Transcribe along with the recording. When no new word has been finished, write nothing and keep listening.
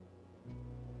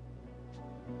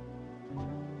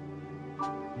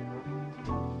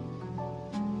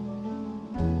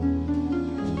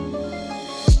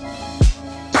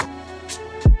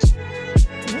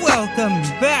welcome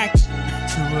back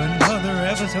to another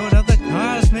episode of the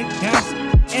Cosmic Cast.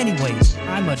 Anyways,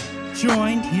 I'm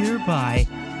joined here by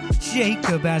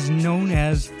Jacob, as known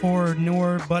as For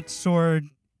Nor But Sword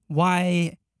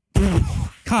Y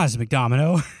Cosmic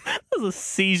Domino. That was a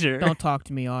seizure. Don't talk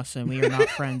to me, Austin. We are not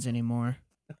friends anymore.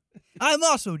 I'm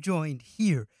also joined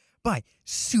here by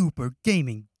Super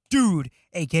Gaming Dude,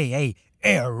 aka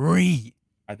Airy.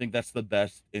 I think that's the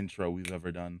best intro we've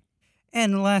ever done.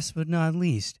 And last but not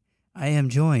least, I am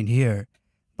joined here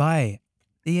by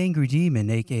the Angry Demon,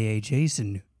 aka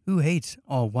Jason, who hates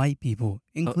all white people,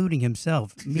 including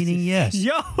himself, meaning yes,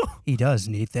 Yo! he does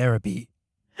need therapy.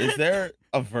 Is there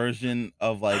a version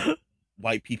of like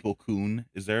white people coon?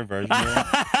 Is there a version of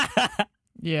that?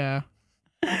 Yeah.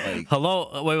 Like,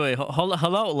 Hello? Wait.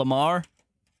 Hello, Lamar?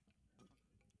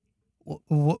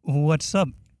 What's up,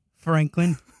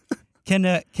 Franklin? Can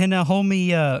a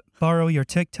homie borrow your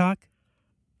TikTok?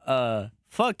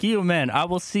 Fuck you, man. I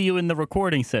will see you in the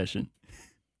recording session.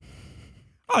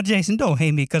 Oh, Jason, don't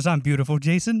hate me because I'm beautiful,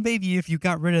 Jason. Maybe if you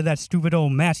got rid of that stupid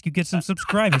old mask, you get some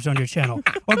subscribers on your channel.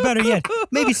 Or better yet,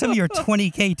 maybe some of your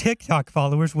 20K TikTok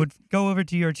followers would go over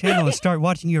to your channel and start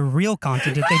watching your real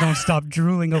content if they don't stop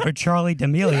drooling over Charlie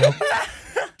D'Amelio.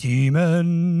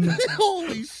 Demon.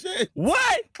 holy shit!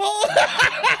 What?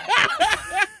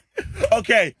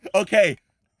 Okay.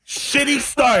 Shitty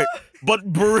start, but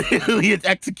brilliant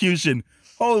execution.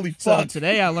 Holy So fuck!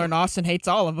 today I learned Austin hates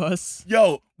all of us.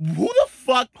 Yo, who the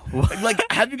fuck? Like,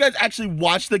 have you guys actually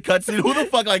watched the cutscene? Who the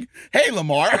fuck? Like, hey,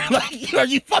 Lamar, like, are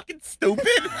you fucking stupid?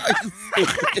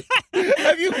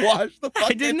 Have you watched the fucking?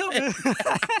 I didn't know.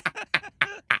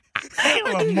 Hey,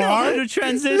 I didn't know how to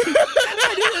transition.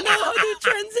 I didn't know how to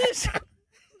transition.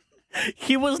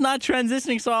 He was not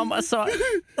transitioning, so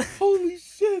Holy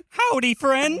shit! Howdy,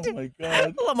 friend. Oh my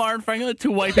god! Lamar and Franklin,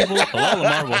 two white people. Hello,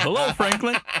 Lamar. Well, hello,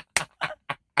 Franklin.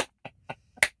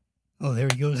 Oh, there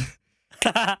he goes.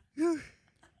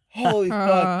 Holy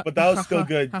fuck! But that was still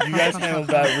good. You guys handled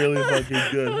that really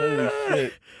fucking good. Holy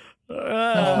shit!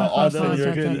 Austin,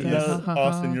 you're good. Yes.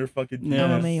 Austin, you're fucking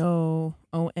Yeah. genius. LMAO.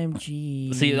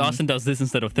 OMG. See, Austin does this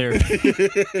instead of therapy.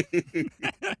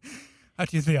 How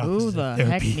do you think Who the heck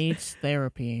therapy? needs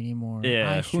therapy anymore?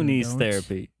 Yeah, I who sure needs don't.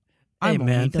 therapy? Hey I'm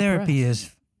man, only therapy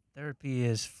depressed.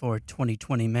 is for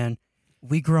 2020, man.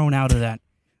 We grown out of that.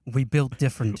 We built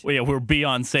different. Well, yeah, we're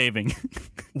beyond saving.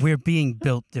 We're being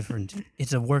built different.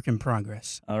 It's a work in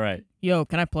progress. All right. Yo,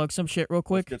 can I plug some shit real Let's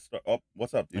quick? get started. Oh,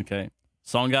 what's up, dude? Okay.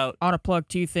 Song out. I want to plug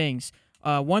two things.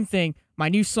 One thing, my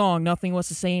new song, Nothing Was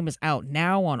the Same, is out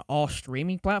now on all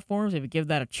streaming platforms. If you give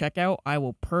that a check out, I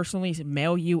will personally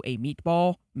mail you a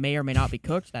meatball. May or may not be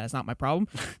cooked. That is not my problem.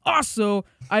 Also,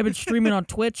 I've been streaming on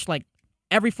Twitch like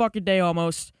every fucking day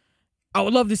almost. I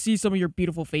would love to see some of your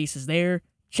beautiful faces there.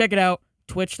 Check it out.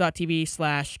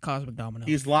 Twitch.tv/Cosmic Domino.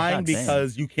 He's lying God damn.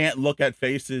 because you can't look at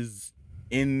faces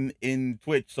in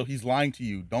Twitch, so he's lying to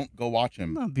you. Don't go watch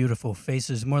him. Not beautiful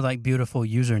faces, more like beautiful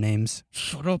usernames.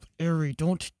 Shut up, Ari.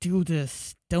 Don't do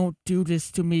this. Don't do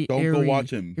this to me, Don't Ari. go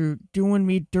watch him. You're doing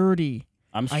me dirty.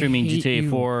 I'm streaming hate GTA you.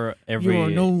 4 every. You are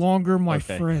no longer my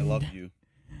Okay. I friend. love you.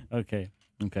 Okay.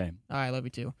 I love you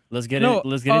too. Let's get No, it.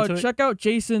 Let's get into it. check out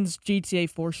Jason's GTA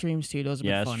 4 streams too. Those have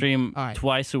Yeah, been fun. stream All right.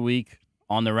 twice a week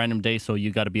on the random day, so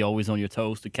you got to be always on your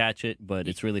toes to catch it. But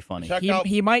it's really funny. Check out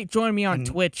He might join me on And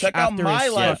Twitch check out after my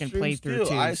his live fucking streams, playthrough too.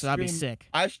 too. I So that'd be stream- sick.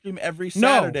 I stream every No.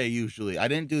 Saturday usually. I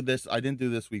didn't do this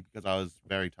week because I was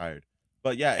very tired.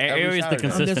 But yeah, every Aries the Saturday. I'm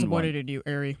consistent disappointed one. in you,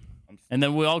 Ari. And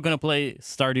then we're all gonna play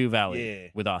Stardew Valley Yeah.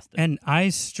 with Austin. And I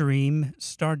stream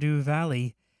Stardew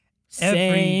Valley every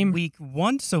Same. week,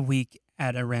 once a week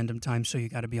at a random time, so you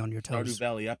got to be on your Stardew toes.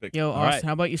 Valley Epic. Yo, All Austin, right.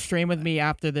 how about you stream with me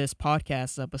after this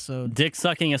podcast episode? Dick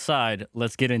sucking aside,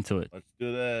 let's get into it. Let's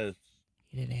do this.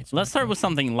 He didn't answer Let's my start with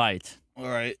question. something light. All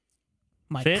right.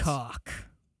 My Fitz? cock.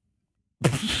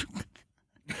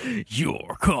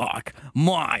 Your cock,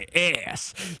 my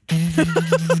ass. All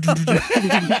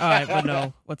right, but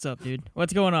no. What's up, dude?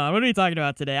 What's going on? What are we talking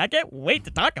about today? I can't wait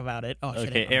to talk about it. Oh, shit.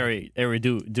 Okay, Ari,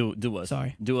 do us.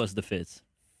 Sorry. Do us the fits.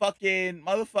 Fucking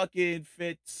motherfucking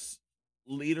Fitz,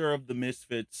 leader of the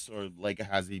Misfits, or like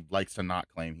as he likes to not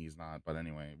claim he's not. But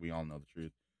anyway, we all know the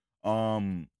truth.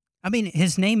 I mean,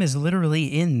 his name is literally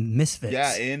in Misfits.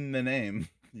 Yeah, in the name.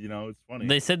 You know, it's funny.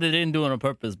 They said they didn't do it on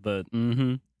purpose, but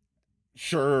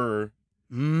Sure.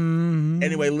 Mhm.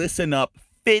 Anyway, listen up.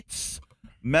 Fitz,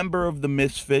 member of the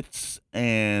Misfits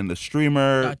and a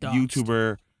streamer, Got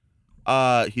doxed.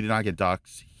 YouTuber. He did not get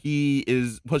doxxed. He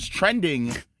was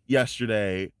trending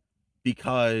yesterday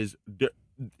because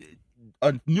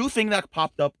a new thing that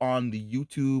popped up on the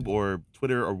YouTube or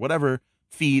Twitter or whatever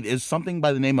feed is something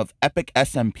by the name of Epic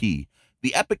SMP.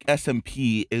 The Epic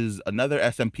SMP is another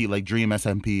SMP like Dream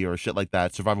SMP or shit like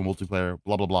that, survival multiplayer,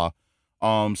 blah blah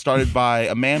blah. Started by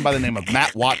a man by the name of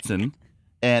Matt Watson,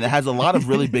 and it has a lot of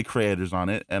really big creators on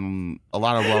it and a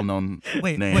lot of well-known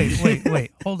Wait, names.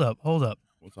 wait. Hold up.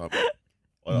 What's up?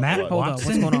 Matt Hold up, what's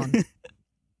Watson? going on?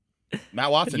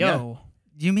 Matt Watson. Yeah. Yo,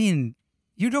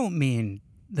 You don't mean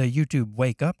the YouTube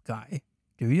Wake Up guy,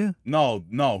 do you? No,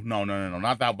 not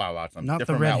that Matt Watson. Not the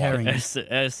Different red Matt Watson.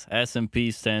 herring.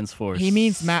 SMP stands for. He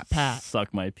means Matt Pat.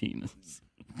 Suck my penis.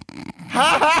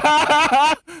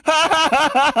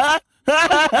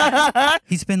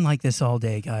 He's been like this all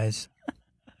day, guys.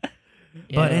 Yeah.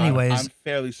 But anyways, I'm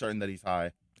fairly certain that he's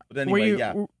high. But were anyway, you?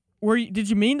 yeah. Were you? Did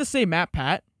you mean to say Matt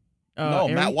Pat? No,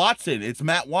 Ari? Matt Watson. It's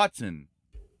Matt Watson.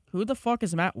 Who the fuck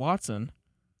is Matt Watson?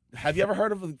 Have you ever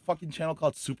heard of a fucking channel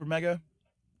called Super Mega?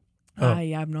 Oh. I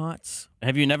am not.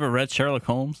 Have you never read Sherlock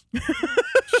Holmes?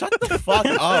 Shut the fuck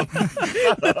up.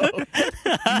 Shut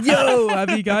up. Yo, have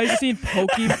you guys seen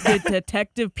the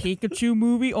Detective Pikachu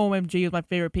movie? OMG is my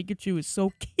favorite. Pikachu is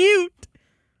so cute.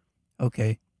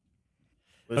 okay.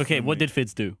 Okay, what did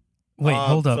Fitz do? Wait,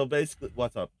 hold up. So basically,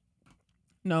 what's up?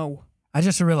 No. I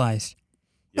just realized.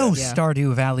 No, Yeah.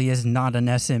 Stardew Valley is not an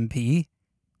SMP.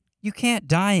 You can't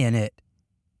die in it.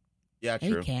 Yeah,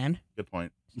 You true. can. Good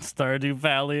point. Stardew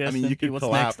Valley SMP. I mean, you could What's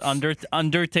collapse. next?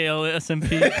 Undertale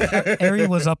SMP. Ari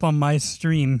was up on my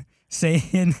stream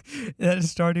saying that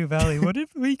Stardew Valley, what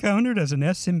if we counted as an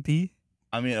SMP?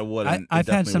 I mean, it wouldn't. I've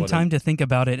had some time to. to think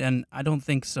about it, and I don't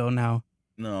think so now.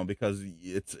 No, because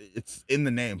it's in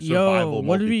the name. Yo, Survival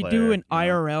what did we do multiplayer, in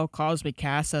IRL Cosmic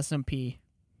Cast SMP?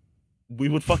 We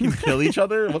would fucking kill each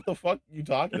other? What the fuck are you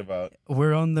talking about?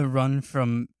 We're on the run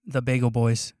from the Bagel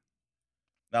Boys.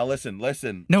 Now listen.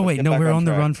 No, Let's wait, get no, back we're on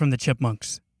the track. run from the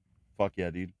Chipmunks. Fuck yeah,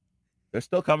 dude. They're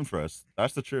still coming for us.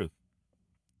 That's the truth.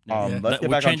 Yeah. Let's get We're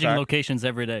back on changing track. locations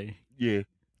every day. Yeah.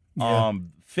 Yeah.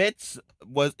 Fitz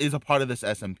is a part of this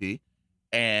SMP,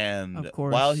 and Of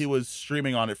course. while he was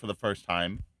streaming on it for the first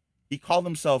time, he called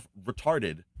himself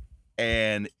retarded,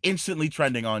 and instantly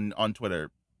trending on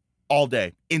Twitter all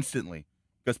day, instantly,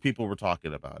 because people were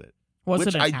talking about it. Was which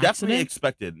it an I definitely accident?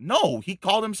 expected. No, he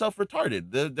called himself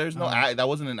retarded. There's no Oh. that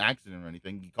wasn't an accident or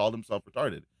anything. He called himself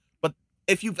retarded. But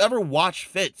if you've ever watched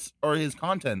Fitz or his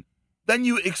content, then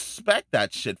you expect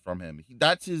that shit from him.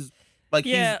 That's his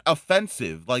Yeah. he's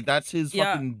offensive. Like that's his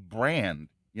Yeah. fucking brand.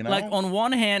 You know, Like, on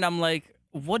one hand, I'm like,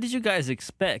 what did you guys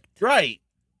expect? right?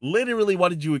 Literally, what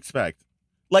did you expect?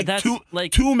 Like That's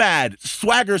like, Too Mad,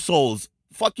 Swagger Souls,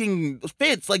 fucking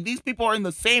Fitz. Like these people are in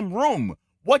the same room.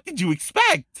 What did you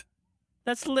expect?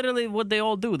 that's literally what they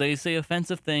all do. They say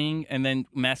offensive thing and then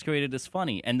masquerade it as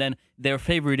funny. And then their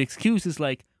favorite excuse is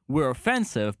like, we're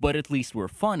offensive, but at least we're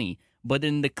funny. But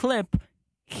in the clip,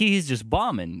 he's just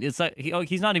bombing. It's like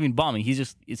he's not even bombing.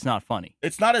 It's not funny.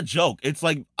 It's not a joke. It's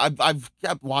like I've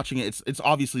kept watching it. It's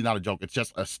obviously not a joke. It's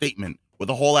just a statement with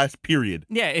a whole ass period.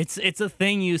 Yeah, it's a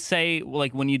thing you say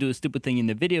like when you do a stupid thing in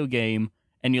the video game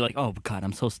and you're like, oh god,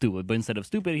 I'm so stupid. But instead of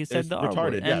stupid, he said It's the R word.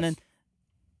 retarded, And yes. then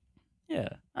yeah,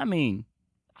 I mean,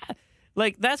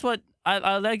 like that's what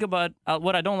I like about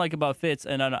what I don't like about Fitz,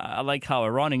 and I like how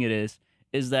ironic it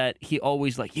is that he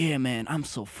always like, yeah, man, I'm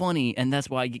so funny, and that's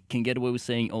why I can get away with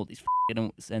saying all these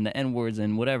and the N words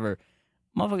and whatever.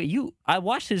 Motherfucker, I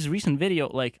watched his recent video,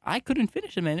 like I couldn't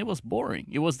finish it, man. It was boring.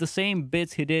 It was the same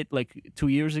bits he did like 2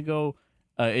 years ago.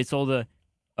 It's all the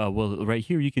well, right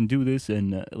here you can do this,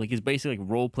 and like it's basically like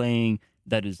role playing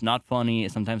that is not funny.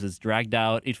 Sometimes it's dragged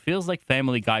out. It feels like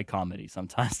Family Guy comedy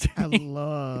sometimes to I me.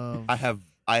 love.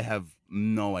 I have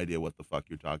no idea what the fuck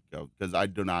you're talking about because I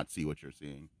do not see what you're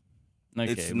seeing.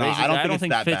 Okay, It's not. basically, I don't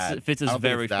think it's that bad. Fitz I is don't think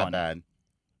very it's that funny. bad.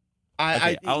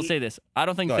 Okay, I'll say this. I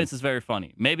don't think Go ahead. Fitz is very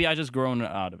funny. Maybe I just grown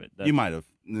out of it. You might have.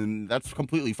 That's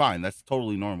completely fine. That's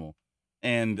totally normal.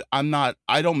 And I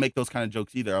don't make those kind of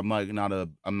jokes either. I'm not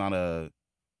a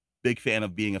big fan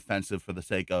of being offensive for the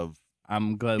sake of.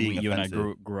 I'm glad being you and I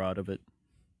offensive. grew out of it.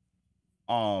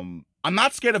 I'm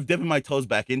not scared of dipping my toes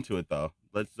back into it though.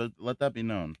 Let that be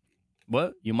known.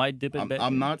 What? You might dip it back?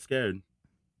 I'm not scared.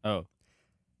 Oh.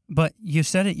 But you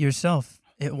said it yourself.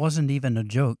 It wasn't even a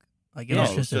joke. Like, it No,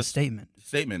 was it was just a just- statement.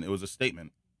 Statement. It was a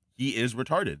statement. He is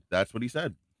retarded. That's what he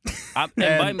said. And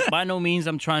And- by no means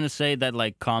I'm trying to say that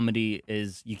like comedy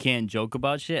is you can't joke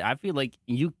about shit. I feel like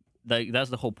that's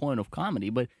the whole point of comedy.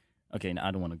 But okay,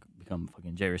 I don't want to become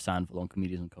fucking Jerry Seinfeld on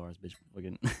Comedians in Cars, bitch.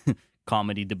 Fucking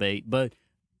comedy debate. But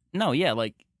no, yeah,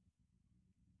 like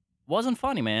wasn't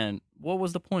funny, man. What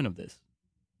was the point of this?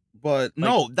 But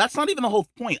no, that's not even the whole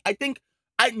point. I think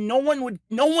no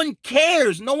one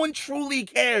cares. No one truly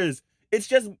cares. It's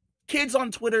just kids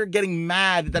on Twitter getting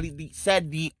mad that he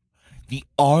said the the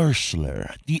R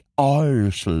slur. The R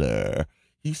slur.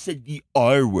 He said the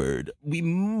R word. We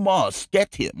must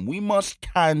get him. We must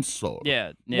cancel.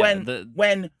 Yeah.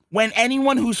 When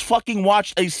anyone who's fucking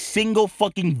watched a single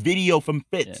fucking video from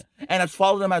Fitz and has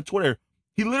followed him on Twitter,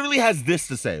 he literally has this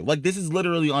to say. Like, this is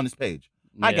literally on his page.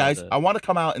 Hi, guys. I want to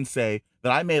come out and say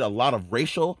that I made a lot of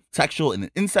racial, sexual, and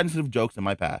insensitive jokes in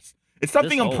my past. It's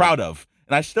something I'm proud of,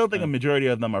 and I still think a majority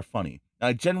of them are funny. And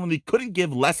I genuinely couldn't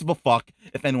give less of a fuck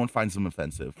if anyone finds them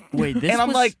offensive. Wait, this and I'm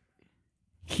was... like...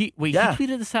 He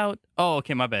tweeted this out. Oh,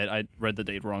 okay, my bad. I read the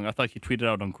date wrong. I thought he tweeted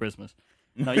out on Christmas.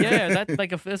 No, that's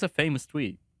like that's a famous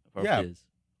tweet of his.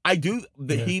 I do.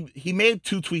 He made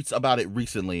 2 tweets about it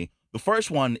recently. The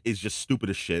first one is just stupid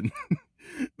as shit.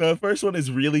 The first one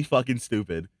is really fucking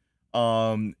stupid.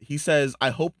 He says,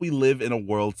 "I hope we live in a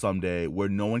world someday where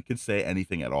no one can say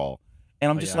anything at all." And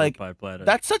I'm just like,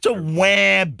 that's such a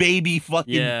wah baby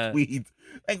fucking tweet.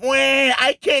 Like, wah,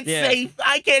 I can't say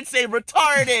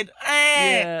retarded.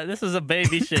 Yeah, this is a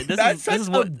baby shit. This is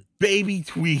what baby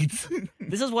tweet.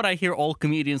 This is what I hear all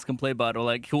comedians complain about, or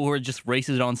like who are just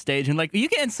racist on stage and like, you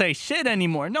can't say shit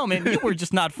anymore. No, man, you were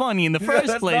just not funny in the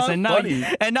first place, and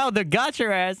now they got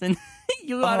your ass and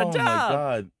you got a job. Oh my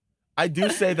god. I do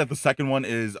say that the second one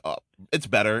is it's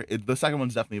better. The second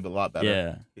one's definitely a lot better.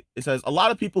 Yeah. It says, a lot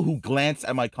of people who glance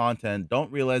at my content don't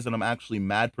realize that I'm actually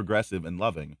mad progressive and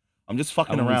loving. I'm just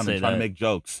fucking around and trying to make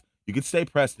jokes. You could stay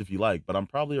pressed if you like, but I'm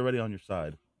probably already on your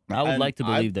side. I would like to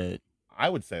believe that. I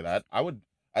would say that.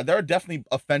 There are definitely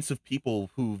offensive people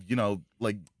who,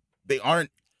 like, they aren't,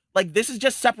 like, this is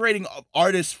just separating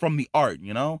artists from the art,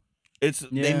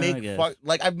 they make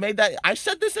like, I've made that. I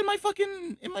said this in my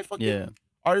fucking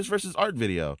artist versus art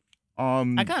video.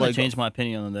 I kind of changed my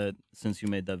opinion on that since you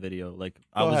made that video. Like,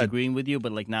 I was agreeing with you,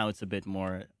 but like now it's a bit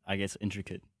more, I guess,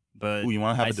 intricate. But you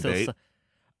want to have a debate?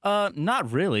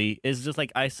 Not really. It's just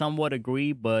like I somewhat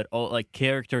agree, but like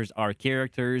characters are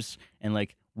characters, and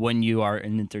like when you are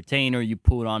an entertainer, you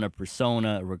put on a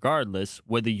persona regardless,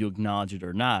 whether you acknowledge it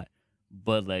or not.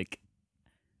 But like,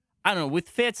 I don't know. With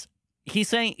Fitz, he's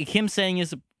saying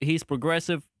he's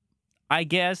progressive. I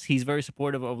guess he's very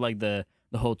supportive of like the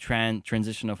whole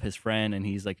transition of his friend, and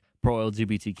he's like pro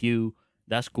LGBTQ.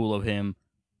 That's cool of him.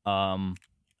 I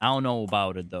don't know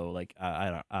about it though. Like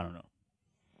I don't know.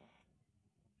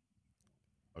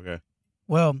 Okay.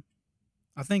 Well,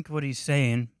 I think what he's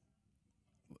saying,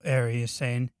 Ari is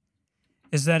saying,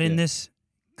 is that in this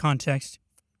context,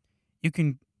 you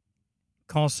can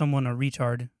call someone a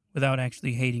retard without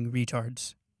actually hating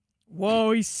retards.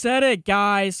 Whoa, he said it,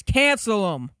 guys.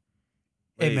 Cancel him.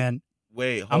 Hey, man.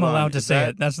 Wait, I'm allowed to say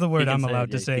it. That's the word I'm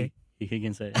allowed to say. He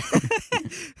can say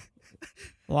it.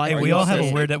 Hey, we all have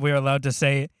a word that we're allowed to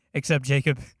say, except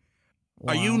Jacob.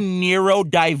 Wow. Are you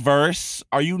neurodiverse?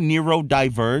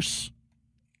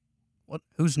 What?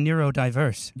 Who's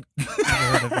neurodiverse? Never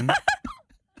heard of him.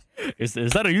 Is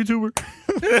that a YouTuber?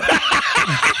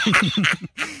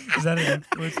 Is that an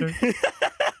influencer?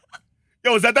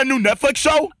 Yo, is that new Netflix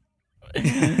show?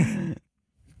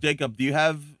 Jacob, do you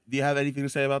have anything to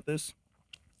say about this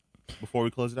before we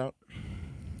close it out?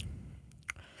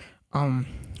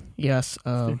 Yes.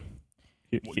 Why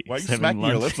are you smacking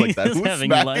your lips like that? Who's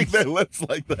smacking their lips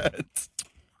like that?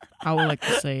 I would like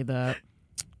to say that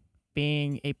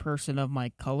being a person of my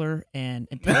color and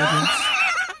intelligence,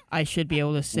 I should be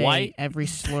able to say every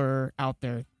slur out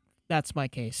there. That's my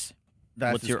case.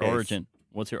 What's your origin?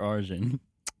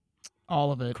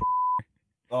 All of it.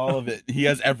 All of it. He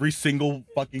has every single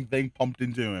fucking thing pumped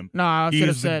into him. No, I should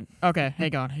have said, okay,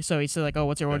 hang on. So he said, like, oh,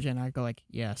 what's your origin? I go like,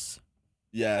 yes.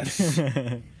 Yes.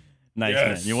 Nice,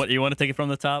 man. You want to take it from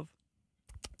the top?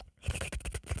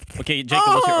 Okay, Jacob,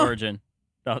 what's your origin?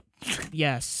 Oh.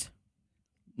 Yes.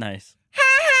 Nice.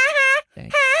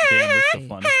 Thanks. Damn, we're so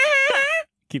funny.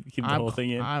 Keep the whole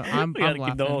thing in. I'm we gotta laughing.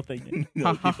 keep the whole thing in.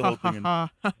 Keep the whole thing in. All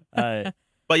right.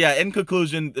 But yeah, in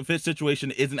conclusion, the Fitz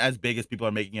situation isn't as big as people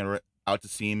are making it out to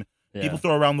seem. Yeah. People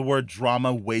throw around the word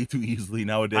drama way too easily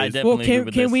nowadays. I definitely agree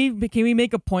with this. Can we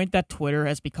make a point that Twitter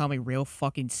has become a real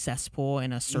fucking cesspool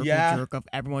and a circle jerk of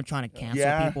everyone trying to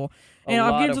cancel people? And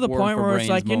I'm getting to the point where it's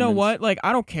like, you know what? Like,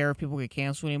 I don't care if people get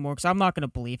canceled anymore because I'm not going to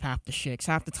believe half the shit. 'Cause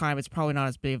half the time, it's probably not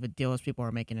as big of a deal as people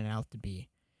are making it out to be.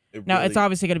 It's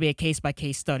obviously going to be a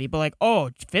case-by-case study, but like,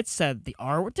 oh, Fitz said the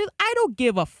R word. Dude, I don't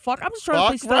give a fuck. I'm just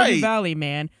trying to play Stardew Valley,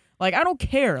 man. Like, I don't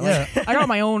care. Like, I got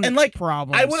my own and like,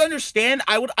 problems. I would understand.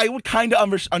 I would kind of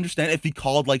understand if he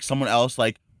called like someone else,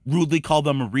 like rudely called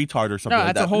them a retard or something like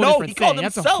that. That's a whole different thing. Called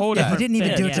that's himself a whole that. different He didn't even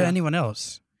thing. do it to anyone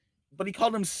else. But he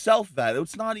called himself that.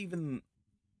 It's not even.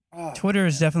 Twitter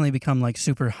has definitely become like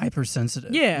super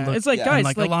hypersensitive. Yeah, Look, it's like guys,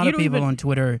 like like a lot you of don't people even... on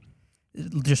Twitter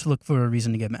just look for a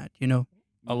reason to get mad. You know.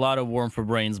 A lot of warm for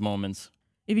brains moments.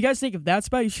 If you guys think if that's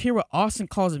bad, you should hear what Austin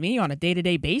calls me on a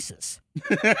day-to-day basis.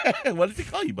 What does he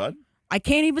call you, bud? I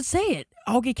can't even say it.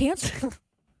 I'll get canceled.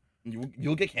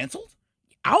 You'll get canceled?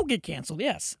 I'll get canceled,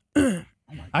 yes.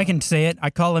 I can say it. I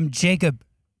call him Jacob.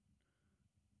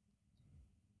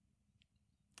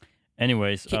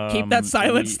 Anyways, Keep that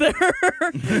silence there.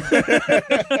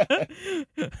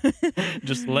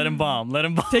 Just let him bomb. Let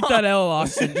him bomb. Take that L,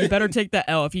 Austin. You better take that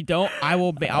L. If you don't, I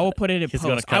will put it in He's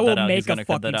gonna post. cut I will that out. He's make gonna a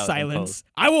cut that fucking out in silence. post.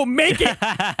 I will make it.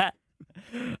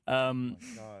 um,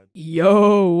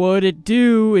 Yo, what it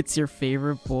do? It's your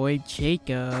favorite boy,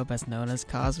 Jacob, as known as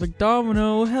Cosmic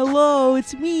Domino. Hello,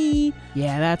 it's me.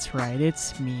 Yeah, that's right,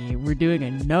 it's me. We're doing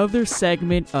another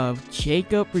segment of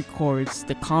Jacob Records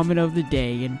the comment of the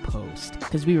day in post,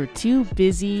 because we were too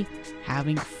busy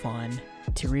having fun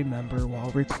to remember while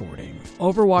recording.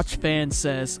 Overwatch fan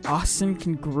says Austin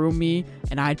can groom me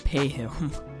and I'd pay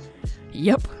him.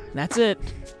 Yep, that's it.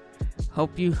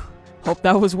 Hope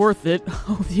that was worth it.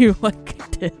 Hope you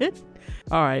liked it.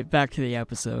 All right, back to the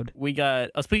episode. we got.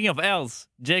 Speaking of L's,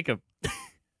 Jacob.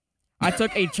 I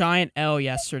took a giant L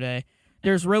yesterday.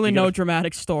 There's really no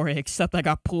dramatic story except I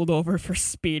got pulled over for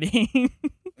speeding.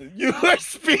 You were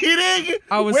speeding?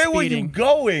 I was Where were you speeding.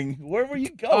 going? Where were you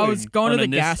going? I was going On to a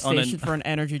the Nis- gas on a- station for an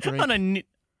energy drink. on a Nissan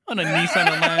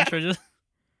Elantra. Just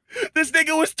This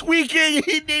nigga was tweaking.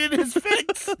 He needed his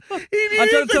fix. I tried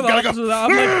to tell the Gotta officer go. that.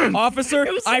 I'm like, officer,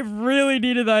 I really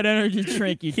needed that energy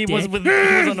drink, you he dick. was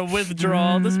on a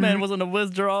withdrawal. This man was on a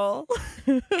withdrawal.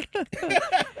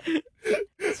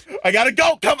 I gotta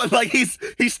go. Come on, like he's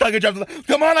stuck in traffic.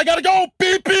 Come on, I gotta go.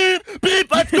 Beep beep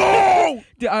beep. Let's go.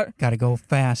 Dude, Gotta go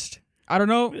fast. I don't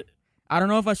know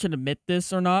if I should admit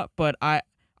this or not, but I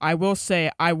will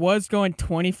say I was going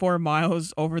 24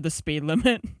 miles over the speed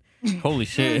limit. Holy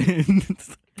shit.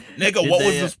 Nigga, Did what they,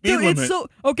 was the speed Dude, limit? it's so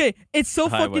okay. It's so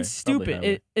Highway, fucking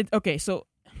stupid. probably Okay, so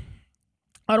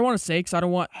I don't want to say because I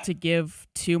don't want to give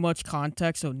too much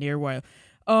context. So near where,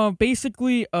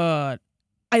 basically, I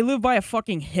live by a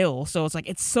fucking hill, so it's like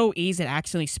it's so easy to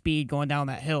accidentally speed going down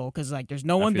that hill because like there's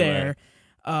no one feel there.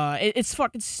 It's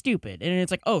fucking stupid, and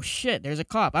it's like, oh shit, there's a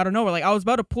cop. I don't know. Like I was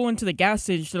about to pull into the gas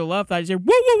station to the left. I just hear whoop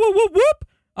whoop whoop whoop whoop.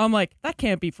 I'm like, that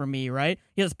can't be for me, right?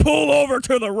 He just pull over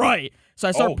to the right. So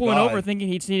I start Oh, pulling God. over, thinking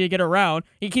he just need to get around.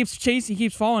 He keeps chasing, he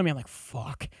keeps following me. I'm like,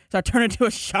 fuck. So I turn into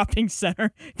a shopping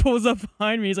center. He pulls up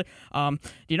behind me. He's like, do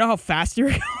you know how fast you're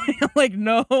going? I'm like,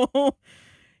 no.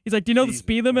 He's like, do you know the Jesus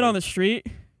speed limit on the Christ. street?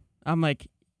 I'm like,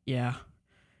 yeah.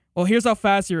 Well, here's how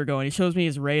fast you were going. He shows me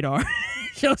his radar.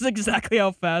 Shows exactly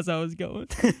how fast I was going.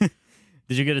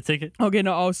 Did you get a ticket? Okay,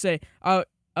 no, I'll say,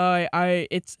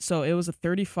 it was a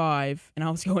 35 and I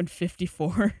was going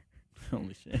 54.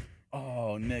 Holy shit.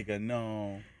 Oh, nigga,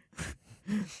 no.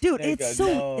 Dude, Nigga,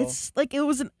 no. it's like it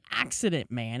was an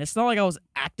accident, man. It's not like I was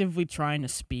actively trying to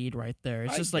speed right there.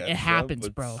 It's I just like it guess so, happens,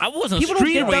 but- bro. I wasn't People don't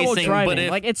street get that while racing, driving. but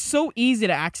if Like it's so easy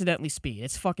to accidentally speed.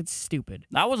 It's fucking stupid.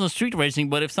 I wasn't street racing,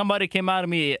 but if somebody came out of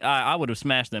me, I would have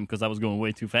smashed them because I was going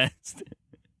way too fast.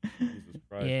 Jesus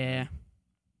Christ. Yeah.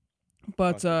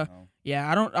 But Fucking hell. yeah,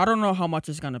 I don't know how much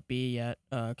it's gonna be yet.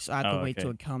 'Cause I have to Oh, wait okay.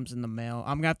 till it comes in the mail.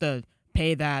 I'm gonna have to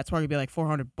pay that. It's probably gonna be like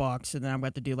 $400, and then I'm gonna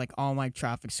have to do like online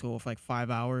traffic school for like 5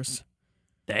 hours.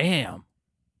 Damn.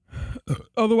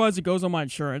 Otherwise, it goes on my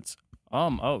insurance. They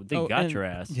Oh, got and- your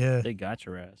ass. Yeah. They got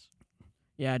your ass.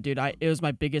 Yeah, dude, it was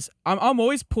my biggest. I'm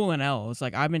always pulling L's.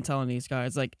 Like I've been telling these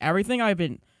guys, like everything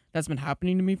that's been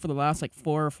happening to me for the last like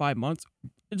 4 or 5 months,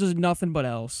 it's just nothing but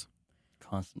L's.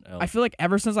 Constant L. I feel like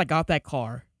ever since I got that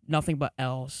car, nothing but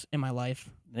L's in my life.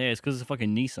 Yeah, it's because it's a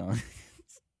fucking Nissan.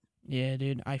 Yeah,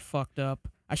 dude, I fucked up.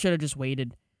 I should have just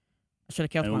waited. I should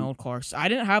have kept my And- old car. So I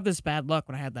didn't have this bad luck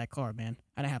when I had that car, man.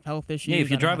 I didn't have health issues. Yeah, if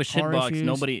you I didn't drive a have car shitbox,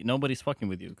 issues. nobody's fucking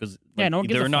with you because Yeah, no one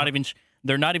gives a they're not fuck. even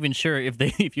they're not even sure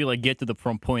if you like get to the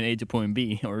from point A to point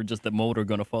B or just the motor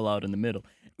gonna fall out in the middle.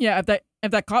 Yeah,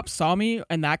 if that cop saw me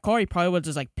in that car, he probably would have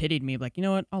just like pitied me, like, you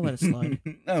know what? I'll let it slide.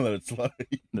 I'll let it slide.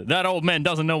 That old man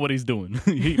doesn't know what he's doing.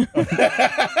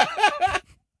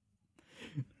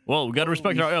 Well, we gotta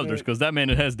respect Holy our elders shit. because that man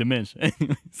has dementia.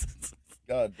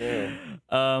 God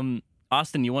damn.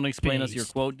 Austin, you want to explain us your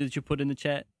Beast. quote that you put in the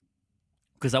chat?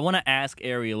 Because I want to ask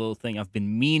Ari a little thing I've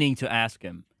been meaning to ask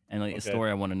him, and like a Okay.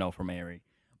 story I want to know from Ari.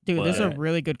 Dude, this is a But-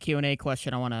 really good Q&A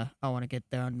question I wanna get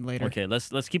down later. Okay, let's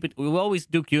keep it. We always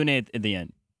do Q&A at the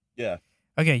end. Yeah.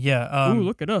 Okay, yeah. Ooh,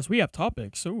 look at us. We have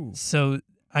topics. Ooh. So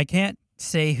I can't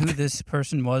say who this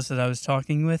person was that I was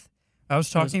talking with. I was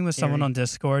talking with someone Ari. on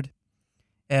Discord,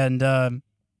 and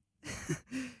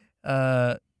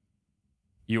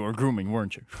You You were grooming,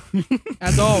 weren't you?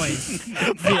 As always. Dude,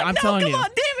 I'm telling you. Come on,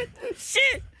 damn it!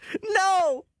 Shit!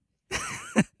 No!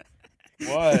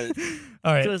 What?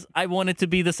 All right. Because I wanted to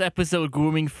be this episode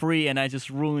grooming free, and I just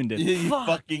ruined it. You Fuck.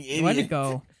 fucking idiot. Let it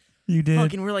go. You did.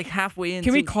 Fucking, we're like halfway into.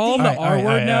 Can we call him All the right, R all word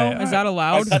right, now? all right. Is that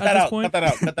allowed Cut at that this out. point? Cut that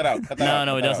out. Cut that out. Cut that out.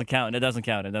 No, it cut that doesn't out. count. It doesn't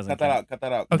count. It doesn't Cut that count. out. Cut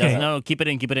that out. Okay. No, keep it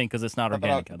in, because it's not Cut that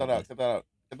out. organic. Cut that out. Cut that out.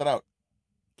 Cut that out.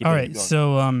 Keep All it right. in.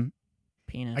 So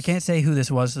Penis. I can't say who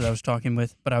this was that I was talking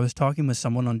with, but I was talking with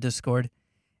someone on Discord,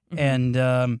 Mhm.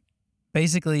 and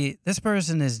basically this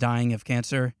person is dying of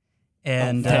cancer,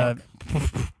 and fuck.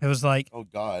 it was like Oh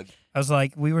God. I was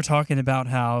like we were talking about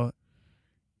how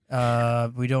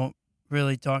we don't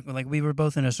really talk. Like we were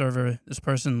both in a server. This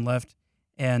person left,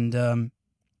 and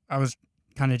I was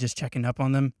kind of just checking up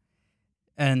on them,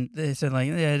 and they said like,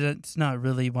 yeah, that's not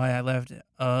really why I left.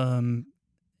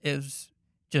 It was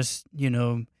just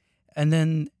and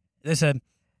then they said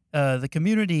the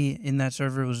community in that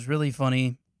server was really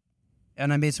funny,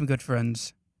 and I made some good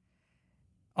friends.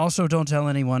 Also, don't tell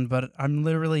anyone, but I'm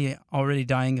literally already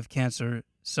dying of cancer,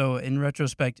 so in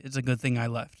retrospect, it's a good thing I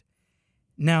left.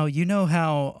 Now, you know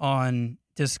how on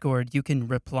Discord you can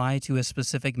reply to a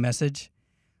specific message?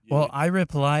 Well, I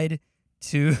replied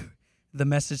to the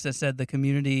message that said the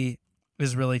community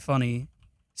is really funny,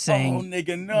 saying, oh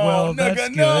nigga, no, well, nigga,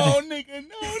 that's no, good. nigga,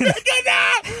 no, nigga, no.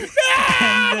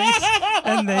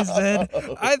 and they said,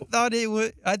 I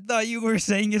thought you were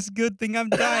saying it's a good thing I'm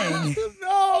dying.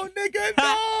 No, nigga,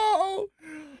 no.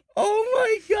 Oh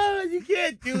my God, you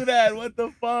can't do that. What the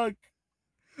fuck?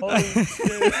 Holy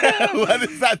shit. What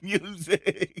is that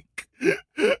music?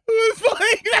 Who's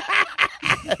playing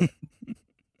that?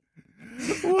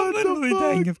 I'm literally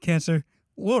dying of cancer.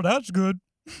 Well, that's good.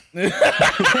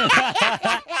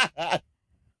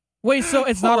 Wait, so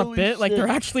it's not a Holy bit? Like shit. they're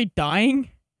actually dying?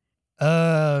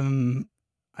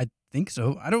 I think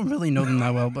so. I don't really know them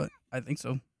that well, but I think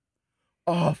so.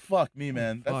 Oh, fuck me,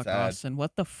 man. That's Fuck sad. Austin.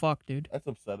 What the fuck, dude? That's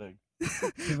upsetting.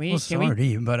 Can we Well, can we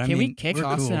sorry, but I can mean, we kick we're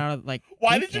Austin cool. out of like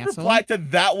Why can we did you cancel reply him? to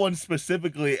that one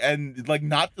specifically and like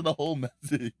not to the whole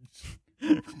message?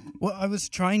 Well, I was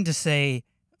trying to say,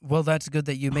 well, that's good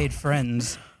that you made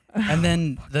friends. And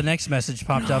then the next message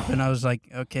popped up, and I was like,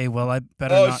 okay, well, I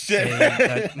better Oh, not shit. say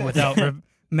that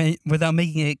without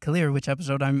making it clear which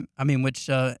episode which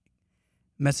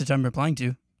message I'm replying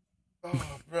to.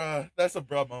 Oh, bruh. That's a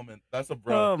bruh moment. That's a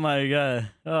bruh. Oh my god.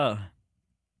 Oh.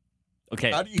 Okay.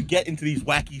 How do you get into these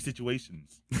wacky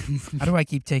situations? How do I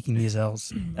keep taking these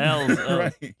L's? L's.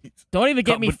 Right. Don't even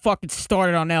get me But- fucking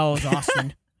started on L's,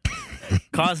 Austin.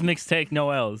 Cosmics take no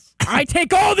L's. I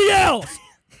take all the L's.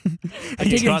 I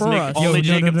take it for Cosmic us. all- Only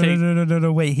Jacob takes-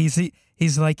 no, wait.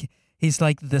 He's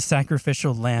like the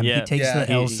sacrificial lamb. Yeah. He takes Yeah,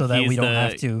 the L's so that he's we don't the-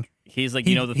 have to. He's like,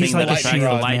 He- you know, the he's thing like that a attracts the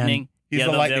shield, man. lightning. He's Yeah,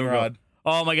 the there lightning we go. rod.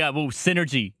 Oh my god, whoa,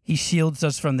 synergy. He shields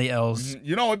us from the L's.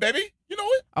 You know it, baby. You know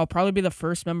it. I'll probably be the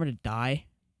first member to die.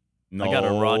 No. I got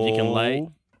a rod you can light.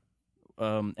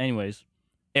 Anyways,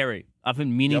 Ari, I've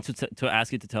been meaning Yep. to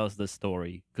ask you to tell us this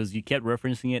story because you kept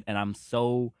referencing it, and I'm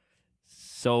so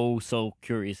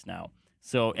curious now.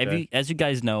 So, Okay. as you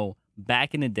guys know,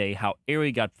 back in the day, how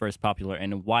Ari got first popular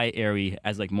and why Ari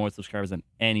has like more subscribers than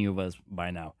any of us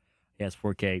by now. He has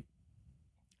 4K.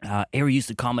 Ari used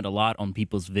to comment a lot on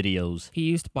people's videos. He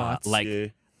used bots. like- Yeah.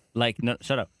 Like, no,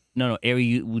 shut up. No,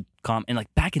 Ari would comment, and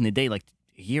like back in the day, like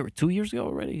 2 years ago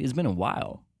already. It's been a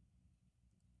while.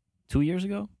 2 years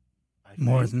ago. I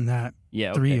More think. than that.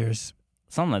 Yeah, 3 okay. years.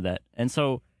 Something like that. And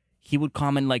so he would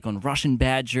comment like on Russian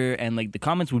Badger, and like the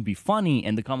comments would be funny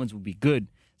and the comments would be good.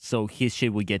 So his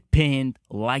shit would get pinned,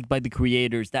 liked by the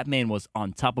creators. That man was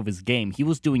on top of his game. He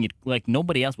was doing it like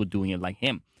nobody else was doing it like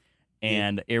him.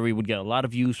 And Ari would get a lot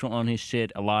of views on his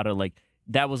shit. A lot of like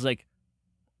that was like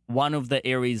one of the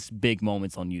Ari's big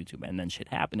moments on YouTube. And then shit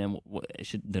happened and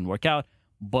shit didn't work out.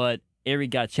 But Ari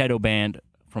got shadow banned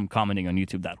from commenting on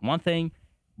YouTube. That one thing.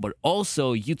 But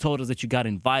also, you told us that you got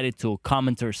invited to a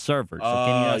commenter server. So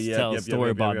can you tell a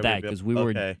story about that? Because we were,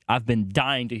 Okay. I've been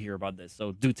dying to hear about this.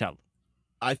 So do tell.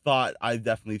 I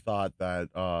definitely thought that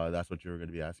that's what you were going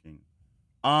to be asking.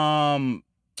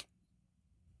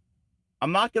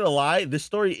 I'm not gonna lie, this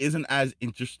story isn't as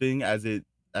interesting as you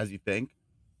think.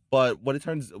 But what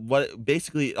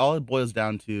basically all it boils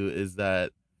down to is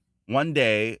that one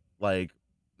day, like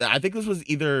I think this was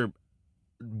either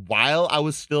while I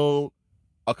was still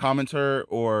a commenter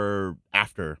or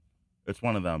after. It's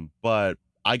one of them. But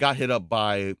I got hit up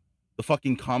by the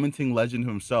fucking commenting legend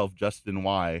himself, Justin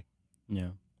Y. Yeah.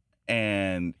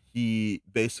 And he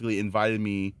basically invited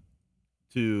me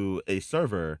to a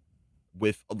server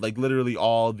with like literally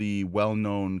all the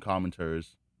well-known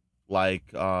commenters,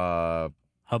 like How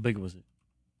big was it?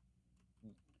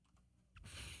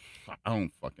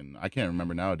 I can't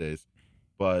remember nowadays.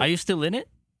 But Are you still in it?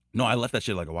 no, I left that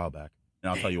shit like a while back, and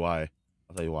I'll tell you why.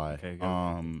 Okay,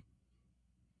 go.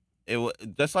 It was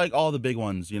just like all the big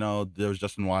ones, you know. There was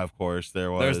Justin Y, of course. There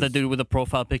There's the dude with a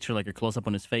profile picture, like a close up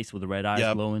on his face with the red eyes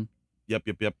Yep. glowing. Yep.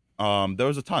 There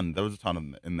was a ton.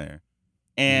 In there,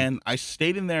 and I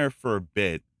stayed in there for a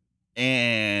bit,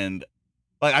 and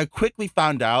like I quickly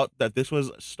found out that this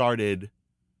was started.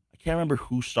 I can't remember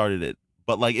who started it,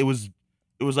 but like it was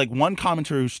like one commenter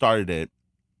who started it,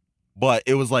 but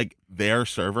it was like their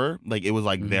server, like it was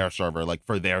like their server, like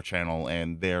for their channel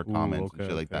and their comments and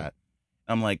shit like that.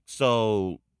 I'm like,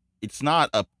 so it's not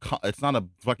a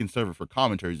fucking server for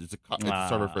commenters. It's a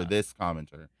server for this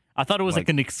commenter. I thought it was like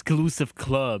an exclusive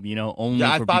club, you know, only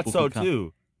Yeah, for I thought people so who come.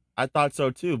 too. I thought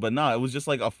so too, but no, it was just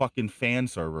like a fucking fan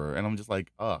server, and I'm just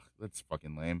like, ugh, that's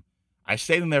fucking lame. I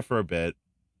stayed in there for a bit,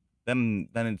 then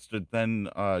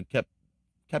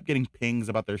kept getting pings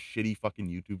about their shitty fucking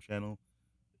YouTube channel.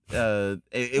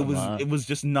 It was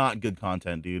just not good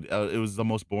content, dude. It was the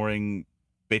most boring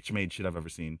bitch made shit I've ever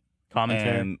seen.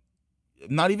 Commentary. And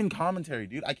not even commentary,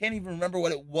 dude. I can't even remember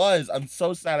what it was. I'm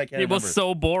so sad I can't remember. It was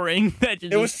so boring that you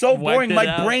It was just so wiped boring. it My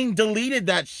out. brain deleted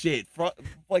that shit.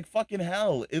 Like fucking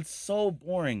hell. It's so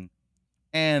boring.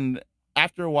 And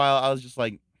after a while, I was just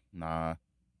like, nah.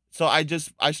 So I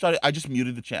just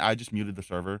muted the I just muted the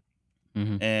server,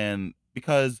 Mhm. and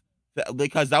because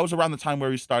that was around the time where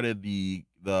we started the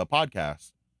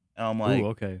podcast, and I'm like, Ooh,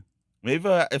 okay. maybe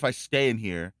if I stay in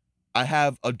here, I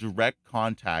have a direct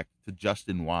contact to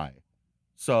Justin Y.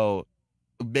 So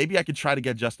maybe I could try to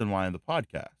get Justin Y on the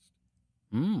podcast.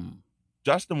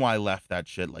 Justin Y left that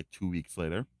shit like 2 weeks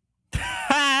later.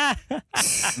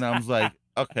 And I was like,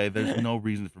 okay, there's no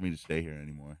reason for me to stay here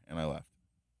anymore. And I left.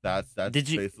 That's Did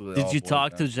you basically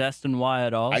talk to Justin Y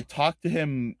at all? I talked to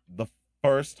him the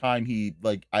first time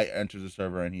I entered the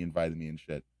server and he invited me and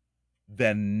shit.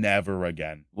 Then never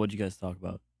again. What'd you guys talk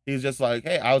about? He's just like,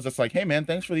 hey, I was just like, hey man,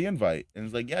 thanks for the invite. And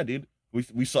he's like, yeah, dude,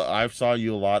 I saw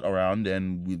you a lot around,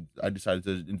 and I decided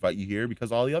to invite you here because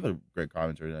all the other great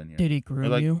commenters are in here. Did he You're groom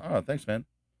like, you? oh, thanks, man.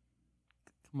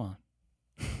 Come on.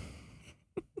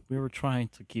 We were trying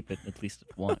to keep it at least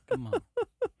at one. Come on.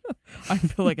 I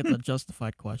feel like it's a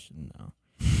justified question now.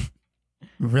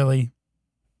 Really?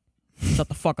 Shut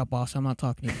the fuck up, boss. I'm not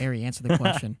talking to you. Harry, answer the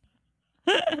question.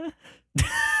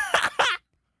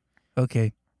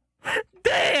 Okay.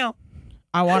 Damn.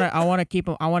 I want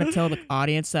to tell the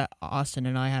audience that Austin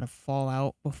and I had a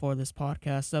fallout before this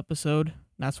podcast episode.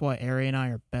 That's why Ari and I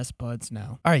are best buds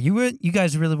now. All right, you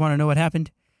guys really want to know what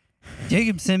happened?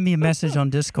 Jacob sent me a message on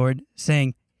Discord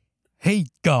saying, "Hey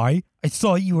guy, I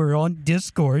saw you were on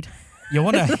Discord. You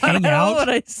want to hang out?" What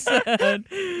I said.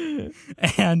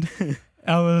 And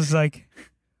I was like,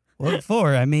 "What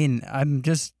for? I mean, I'm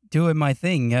just doing my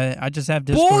thing. I just have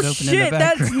Discord open in the Bullshit!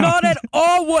 background." That's not at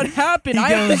all what happened. He I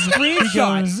have the goes-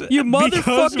 screenshot. You because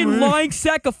motherfucking we're- lying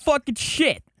sack of fucking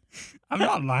shit. I'm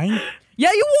not lying. Yeah,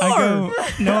 you I are. go,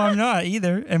 no, I'm not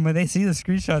either. And when they see the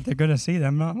screenshot, they're gonna see that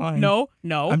I'm not lying. No.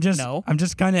 I'm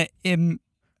just kind of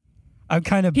I'm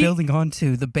kind of building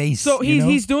onto the base. So you know?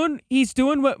 he's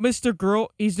doing what Mr. Girl.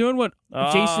 He's doing what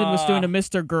Jason was doing to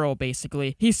Mr. Girl.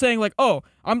 Basically, he's saying like,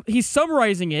 he's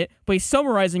summarizing it, but he's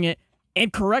summarizing it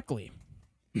incorrectly.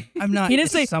 I'm not. He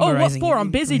didn't say, "Oh, what summarizing for? it. I'm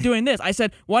busy doing this." I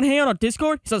said, "Want to hang out on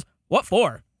Discord?" He says, "What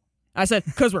for?" I said,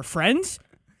 "'Cause we're friends."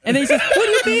 And then he says, "What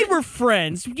do you mean we're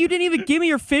friends? You didn't even give me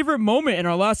your favorite moment in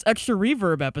our last extra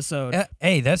reverb episode."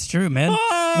 Hey, that's true, man.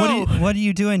 Oh! What are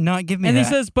you doing? Not give me And that. he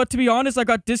says, "But to be honest, I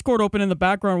got Discord open in the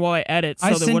background while I edit, so I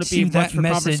there wouldn't sent be you much that for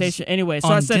message conversation anyway." So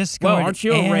I on said, Discord "Well, aren't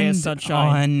you a ray of and sunshine?"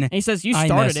 on And he says, "You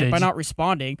started it by iMessage. not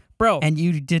responding, bro." and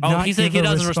you did Oh, not. he said give he a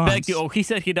doesn't response. respect you. Oh, he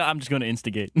said I'm just going to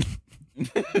instigate.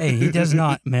 Hey, he does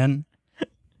not, man.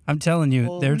 I'm telling you,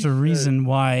 Holy there's a shit. reason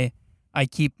why I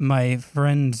keep my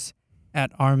friends at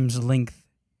arm's length,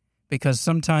 because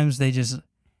sometimes they just,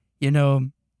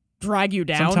 drag you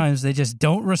down, sometimes they just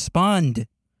don't respond.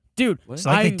 dude. It's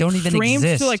like I they don't even streamed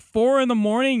exist. till like 4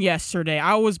 a.m. yesterday.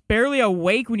 I was barely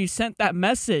awake when you sent that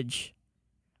message.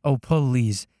 Oh,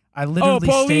 please. I literally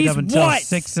stayed police up until what?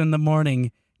 6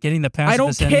 a.m. getting the I passive don't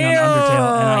ascending care. on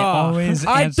Undertale, and I always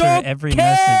I answer don't every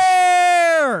message.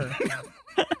 care.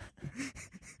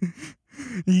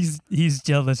 He's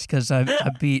jealous because I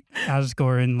beat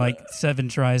Asgore in like 7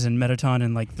 tries and Metaton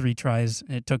in like 3 tries.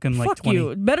 It took him like Fuck 20.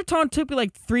 you. Metaton took me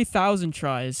like 3,000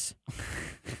 tries.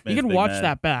 You can watch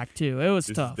that back too. It was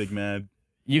This tough. is big mad.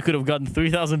 You could have gotten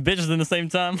 3,000 bitches in the same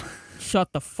time.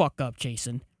 Shut the fuck up,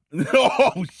 Jason.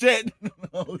 Oh shit!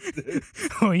 Oh shit!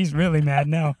 Oh, he's really mad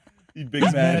now. He's big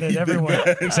He's mad. mad at He's big everyone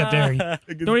mad. except Harry.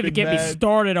 Don't even get me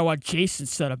started on what Jason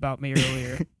said about me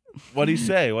earlier. What'd he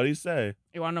say? What'd he say?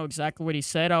 You want to know exactly what he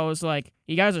said? I was like,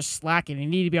 you guys are slacking. You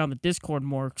need to be on the Discord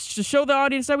more to show the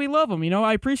audience that we love them.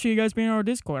 I appreciate you guys being on our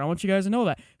Discord. I want you guys to know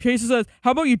that. Jason says,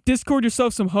 how about you Discord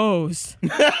yourself some hoes?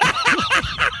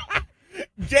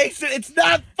 Jason, it's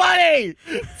not funny.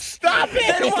 Stop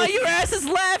Then it. why your ass is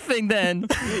laughing then?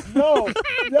 No,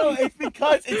 it's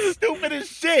because it's stupid as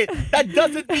shit. That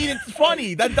doesn't mean it's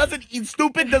funny.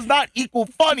 Stupid does not equal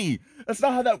funny. That's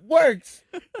not how that works.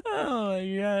 Oh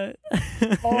my god.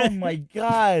 Oh my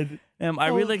god. I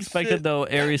really Holy expected shit. though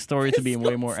Aries' story to be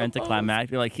way more Discord some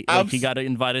anticlimactic. Like he I'm got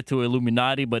invited to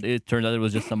Illuminati, but it turned out it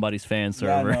was just somebody's fan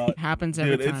server. Yeah, no, Happens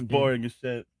every dude, time. it's dude. boring as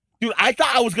shit. Dude, I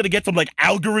thought I was gonna get some like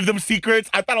algorithm secrets.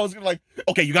 I thought I was gonna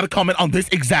okay, you gotta comment on this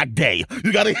exact day.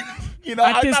 You gotta, At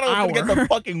I this thought I was gonna get hour. some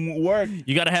fucking work.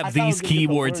 You gotta I have thought I these was gonna get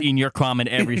the keywords word. in your comment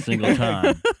every single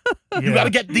time. You gotta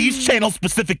get these channels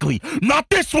specifically, not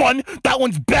this one. That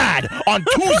one's bad on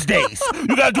Tuesdays.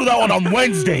 You gotta do that one on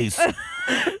Wednesdays.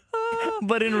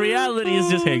 But in reality, it's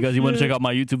just, hey guys, you want to check out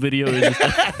my YouTube video? It's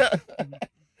just,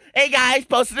 Hey guys,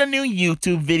 posted a new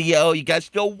YouTube video. You guys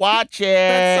should go watch it.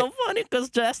 that's so funny because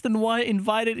Justin White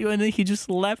invited you and then he just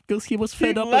left because he was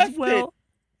fed up as left well.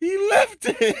 He left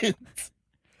it.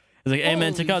 It's like, hey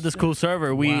man, check Holy out this cool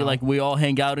server. We Wow. we all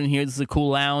hang out in here. This is a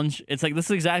cool lounge. It's like this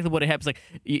is exactly what it happens. Like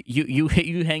you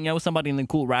hang out with somebody and then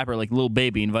cool rapper like Lil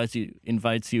Baby invites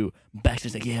you back.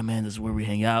 It's like, yeah man, this is where we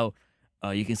hang out.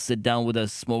 You can sit down with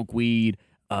us, smoke weed,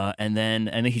 and then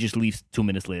he just leaves 2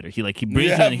 minutes later. He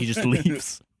breathes in and he just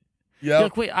leaves. You're Yeah.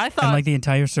 like, wait, I thought And like the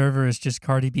entire server is just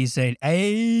Cardi B saying,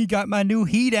 "Hey, got my new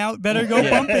heat out. Better go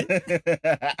bump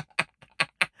it."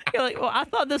 you're like, well, I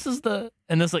thought this is the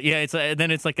and it's like, yeah, it's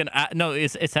like no,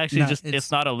 it's actually No, just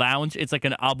it's not a lounge. It's like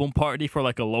an album party for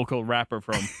like a local rapper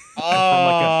from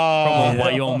Oh.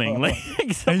 Wyoming. Like,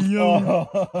 Hey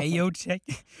yo, hey yo, check.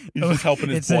 He's just helping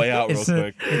his boy out real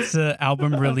quick. It's a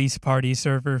album release party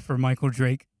server for Michael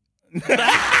Drake.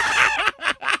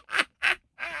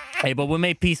 hey, but we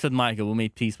made peace with Michael.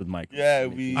 Yeah,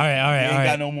 we. All right. ain't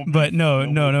got no more But beef.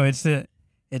 no.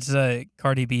 It's a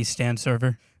Cardi B stand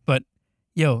server. But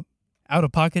yo, out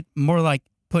of pocket, more like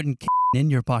putting in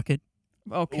your pocket.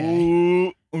 Okay.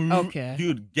 Ooh, Okay.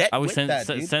 dude, get I would with that,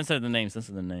 dude. censor the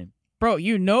name. Bro,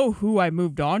 you know who I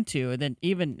moved on to, and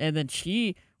then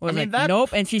she was I mean, that-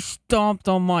 nope, and she stomped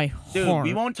on my Dude, heart.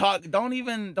 we won't talk. Don't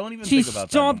even She think about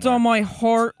that. stomped no on more. my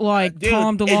heart like Dude,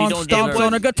 Tom if you DeLonge don't stomped deserve-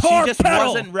 on a guitar She just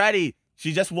pedal. wasn't ready.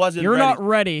 She just wasn't You're ready. not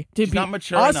ready to She's be. not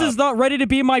mature Austin's enough. not ready to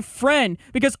be my friend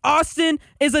because Austin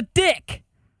is a dick.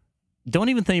 Don't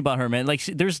even think about her, man. Like,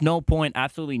 there's no point,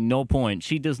 absolutely no point.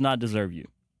 She does not deserve you.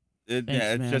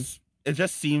 Yeah, Thanks, it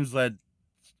just seems like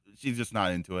she's just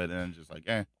not into it, and it's just like,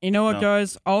 eh. You know what, No.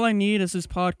 guys? All I need is this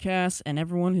podcast and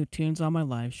everyone who tunes on my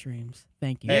live streams.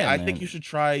 Thank you. Hey, Yeah, I man. think you should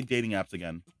try dating apps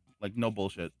again. Like, no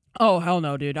bullshit. Oh hell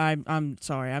no, dude. I'm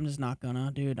sorry. I'm just not gonna,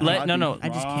 dude. No. I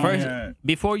just can't. First,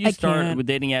 before you I start can't. with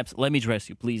dating apps, let me dress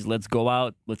you, please. Let's go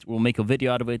out. We'll make a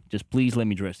video out of it. Just please let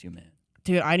me dress you, man.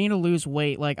 Dude, I need to lose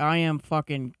weight. Like, I am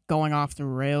fucking going off the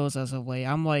rails as of late.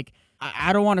 I'm like,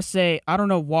 I don't want to say, I don't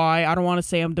know why. I don't want to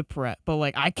say I'm depressed, but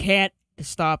like, I can't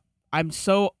stop. I'm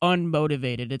so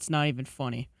unmotivated. It's not even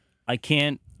funny. I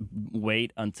can't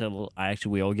wait until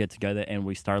we all get together and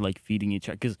we start like feeding each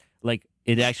other. Because like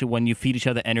it actually, when you feed each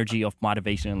other energy of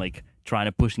motivation and like trying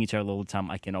to push each other all the time,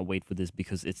 I cannot wait for this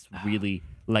because it's really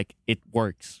like it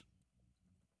works.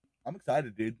 I'm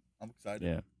excited, dude. I'm excited.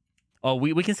 Yeah. Oh,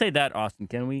 we can say that, Austin,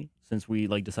 can we? Since we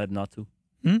like decided not to.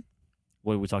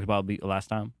 What we talked about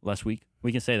last week,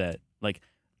 we can say that. Like,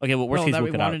 okay, well, worst No, case that we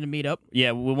working out. wanted to meet up.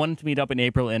 Yeah, we wanted to meet up in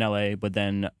April in LA, but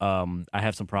then I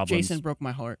have some problems. Jason broke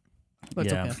my heart. But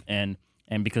it's yeah, okay.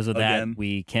 and because of that, Again.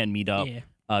 we can't meet up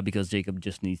Yeah. because Jacob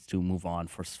just needs to move on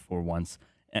for once.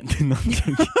 And no, I'm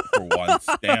joking. For once.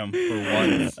 Damn, for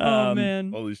once. Oh,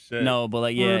 man. Holy shit. No, but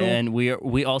like yeah, Brutal. and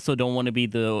we also don't want to be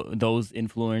those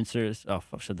influencers. Oh,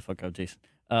 shut the fuck up, Jason.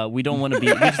 We don't want to be.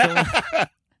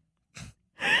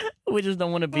 We just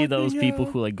don't want to be those people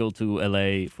who like go to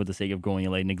LA for the sake of going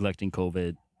LA, neglecting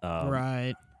COVID.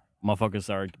 Right. Motherfuckers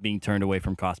are being turned away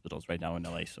from hospitals right now in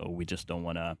LA, so we just don't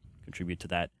want to contribute to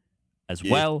that as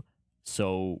Yeah. well.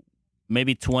 So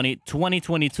maybe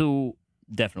 2022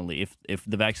 definitely if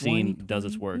the vaccine does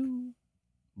its work. 2022.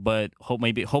 But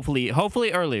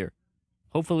hopefully earlier.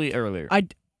 Hopefully earlier. I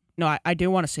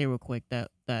do want to say real quick that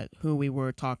who we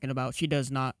were talking about,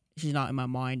 she's not in my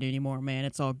mind anymore, man.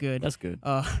 It's all good. That's good.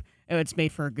 It's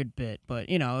made for a good bit, but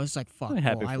you know, it's like fuck. I'm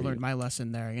happy Well, I for learned you. my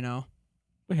lesson there, you know.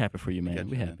 We're happy for you, I man. get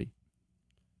We're you, man. happy.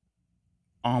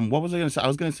 What was I gonna say? I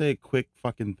was gonna say a quick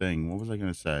fucking thing. What was I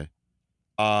gonna say?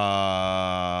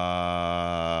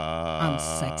 I'm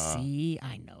sexy,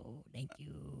 I know.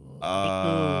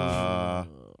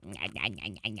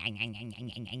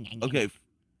 Okay.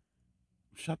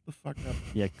 Shut the fuck up.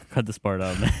 Yeah, cut this part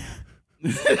out, man.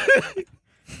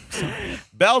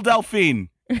 Belle Delphine.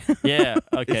 Yeah,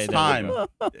 okay. It's there we time. go.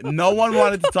 No one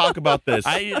wanted to talk about this.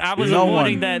 I was No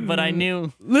avoiding one. that, but I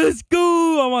knew. Let's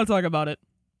go. I want to talk about it.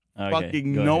 Okay,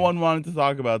 Fucking go no ahead. one wanted to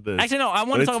talk about this. Actually, no, I But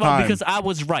want to it's talk about it time. because I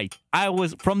was right. I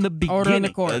was from the Order in the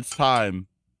beginning. court. It's time.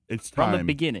 It's From the time.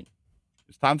 beginning.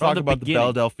 It's time to from talk the about the beginning.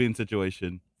 Belle Delphine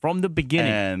situation. From the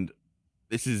beginning. And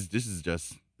this is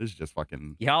just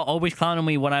fucking. Y'all always clown on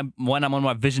me when I'm on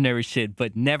my visionary shit,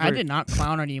 but never. I did not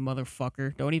clown on you,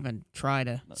 motherfucker. Don't even try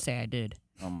to say I did.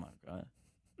 Oh my god.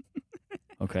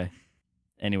 Okay.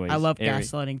 Anyways, I love Ari.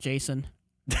 gaslighting Jason.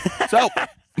 So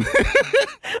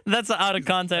That's an out of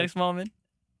context moment.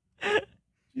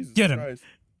 Jesus Get him. Christ.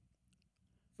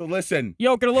 So listen,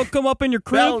 Yo, gonna look come up in your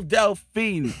Belle crib?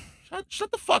 Delphine.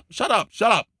 Shut the fuck. Shut up.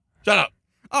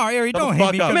 Oh, Ari, Shut don't the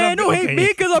hate me. fuck up. 'cause Man, I'm- don't hate okay. me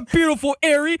because I'm beautiful,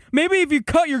 Ari. Maybe if you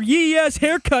cut your yee ass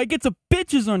haircut, get some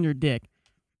bitches on your dick.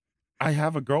 I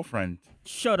have a girlfriend.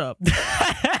 Shut up.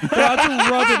 You don't have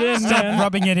to rub it in, Stop man.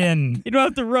 rubbing it in. You don't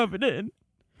have to rub it in.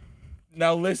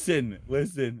 Now listen.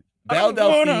 I Belle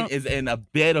don't wanna- Delphine is in a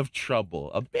bit of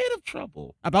trouble. About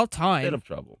Bit time. of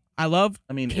trouble. I love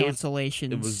I mean,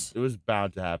 cancellations. it was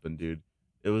bound to happen, dude.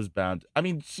 It was bound. I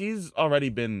mean, she's already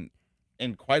been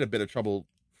in quite a bit of trouble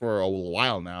for a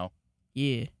while now.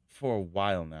 Yeah.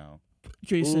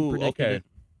 Jason Ooh, predicted okay. it.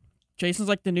 Jason's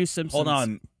like the new Simpsons Hold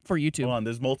on. for YouTube. Hold on.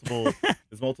 There's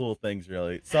multiple things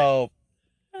really. So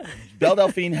Belle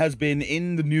Delphine has been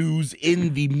in the news,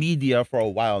 in the media for a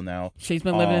while now. She's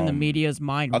been living in the Um, media's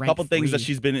mind. A couple things that rent-free.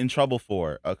 she's been in trouble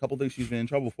for.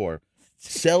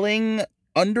 Selling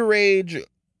underage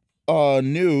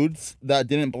nudes that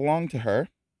didn't belong to her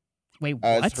Wait,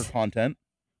 as what? her content.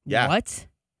 Yeah. What?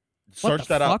 Search the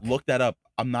that up. fuck? Look that up.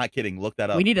 I'm not kidding. Look that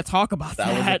up. We need to talk about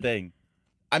that was a that. thing.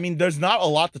 I mean, there's not a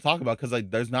lot to talk about because like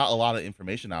there's not a lot of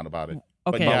information out about it.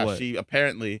 But Okay. yeah, what? she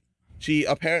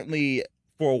apparently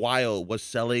for a while was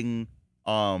selling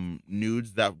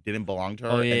nudes that didn't belong to her,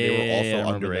 Oh, and they yeah, were yeah, also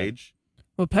I remember that. underage.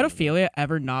 Will pedophilia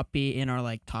ever not be in our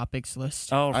like topics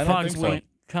list? Oh, I don't fuck's think so. sake.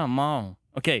 Come on.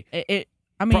 Okay.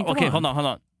 I mean, okay, come hold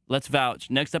on. Let's vouch.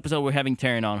 Next episode, we're having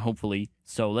Taryn on, hopefully.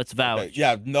 So let's vouch. Okay,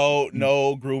 yeah,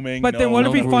 no grooming. But no, then what if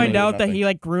no we grooming, find out that nothing. he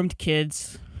like groomed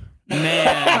kids?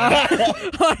 Man.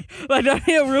 like that'd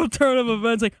be a real turn of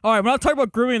events. Like, all right, we're not talking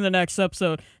about grooming in the next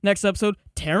episode. Next episode,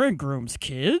 Taryn grooms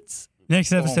kids.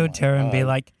 Next episode, my Tara and be God.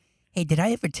 like, "Hey, did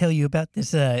I ever tell you about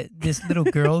this this little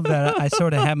girl that I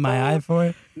sort of have my eye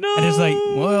for?" No. And it's like,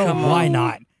 well, Come why on.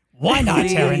 not? Why not,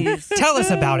 Taryn? Please. Tell us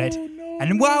about it.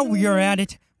 And while we're at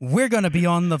it, we're gonna be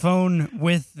on the phone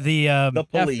with the the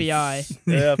police, FBI.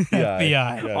 The FBI.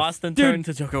 FBI. Yes. Austin Dude. turned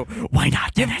to Joko. Why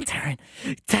not? Give it, Taryn.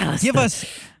 Tell us.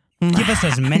 give us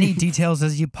as many details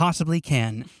as you possibly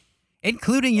can,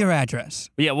 including your address.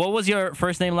 Yeah, what was your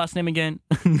first name, last name again?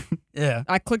 Yeah.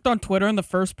 I clicked on Twitter and the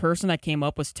first person that came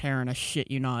up was Taryn. I shit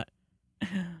you not.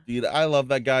 Dude, I love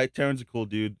that guy. Taryn's a cool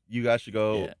dude. You guys should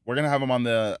go. Yeah. We're gonna have him on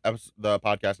the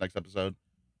podcast next episode,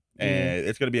 and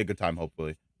it's gonna be a good time.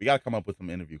 Hopefully, we gotta come up with some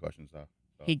interview questions though.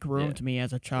 So. He groomed me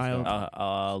as a child.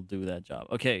 I'll do that job.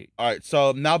 Okay. All right,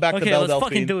 so now back to Okay, Belle let's Delphine.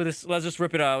 fucking do this. Let's just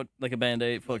rip it out like a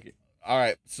band-aid. Fuck it. All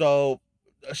right, so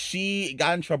she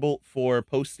got in trouble for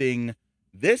posting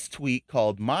this tweet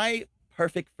called "My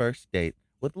Perfect First Date"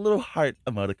 with a little heart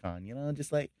emoticon. You know,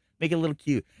 just like make it a little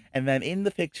cute. And then in the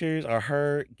pictures are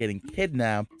her getting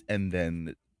kidnapped and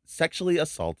then sexually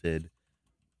assaulted.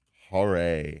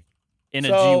 Hooray! In a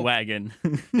So- G-Wagon.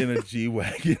 In a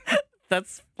G-Wagon.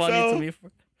 That's funny So- to me.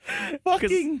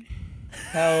 Fucking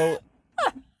hell.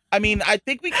 I mean, I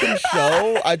think we can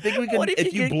show. I think we can. What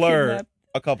If you get blur kidnapped?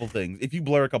 a couple things,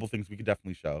 we could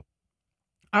definitely show.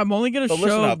 I'm only gonna So listen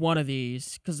show up. one of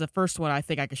these because the first one I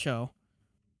think I could show.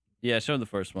 Yeah, show the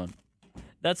first one.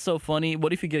 That's so funny.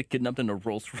 What if you get kidnapped in a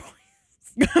Rolls Royce?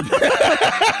 Dude,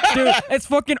 it's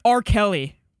fucking R.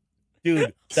 Kelly.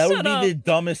 Dude, that would Shut be up. the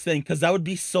dumbest thing because that would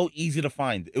be so easy to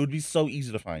find. It would be so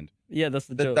easy to find. Yeah, that's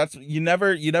the joke. That's you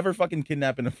never fucking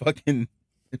kidnap in a fucking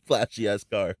flashy ass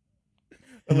car.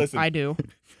 But listen, I do.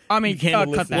 I mean, You can't cut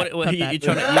listen. that. What, cut you that.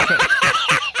 trying to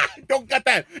don't cut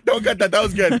that. Don't cut that. That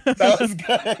was good. That was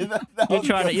good. That was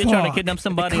good. you're trying to Fuck. kidnap The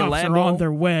somebody in a cops are on Lambo.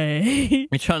 their way.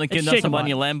 You're trying to kidnap shake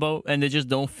somebody in a Lambo, and they just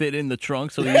don't fit in the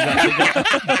trunk, so they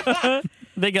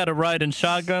got to ride in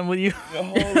shotgun with you.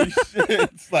 Holy shit!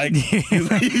 It's like you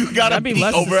gotta That'd be peek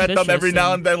less over at them suspicious every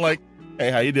now and- and then, like,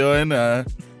 "Hey, how you doing?" Get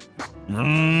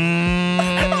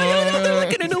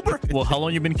an Uber. Well, how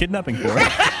long you been kidnapping for?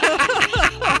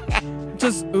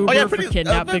 Just Uber Oh yeah, for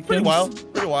kidnap victims. pretty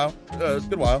wild. Pretty wild.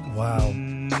 Good while. Wow.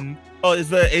 Oh, is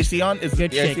the AC on? Is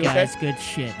Good the shit, AC guys. okay? Good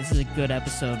shit. This is a good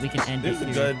episode. We can end This it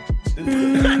is here. good. This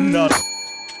is good. No.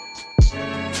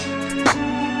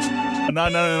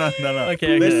 No.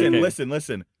 Okay,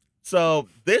 Listen. So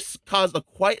this caused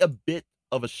quite a bit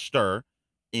of a stir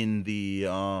in the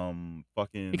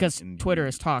Because in Twitter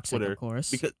is toxic, Twitter. of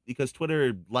course. because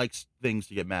Twitter likes things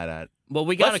to get mad at. But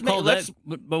we gotta Let's call make-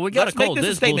 that. But we gotta Let's make call this a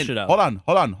this statement. bullshit out.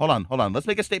 Hold on. Let's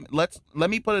make a statement. Let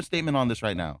me put a statement on this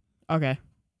right now. Okay.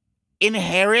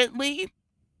 Inherently,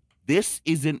 this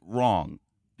isn't wrong.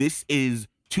 This is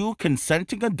two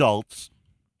consenting adults,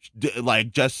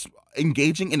 like just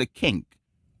engaging in a kink.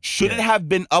 Should it have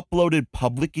been uploaded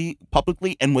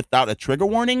publicly and without a trigger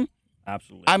warning?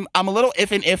 Absolutely. I'm a little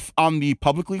if on the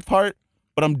publicly part,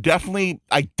 but I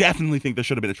definitely think there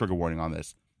should have been a trigger warning on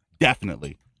this.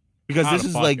 Definitely. Because Out this of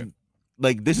is pocket.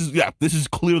 this is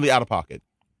clearly out of pocket.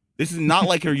 This is not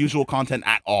like her usual content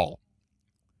at all.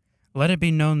 Let it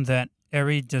be known that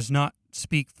Eri does not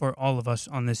speak for all of us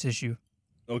on this issue.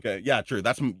 Okay, yeah, true.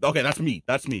 That's me.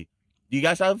 Do you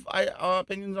guys have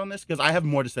opinions on this? Because I have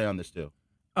more to say on this too.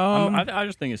 I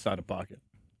just think it's out of pocket.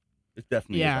 It's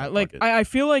definitely Yeah, out of like pocket. I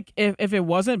feel like if it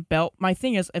wasn't my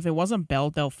thing is if it wasn't Belle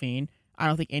Delphine, I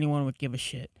don't think anyone would give a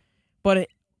shit. But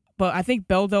I think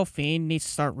Belle Delphine needs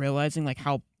to start realizing like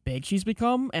how big she's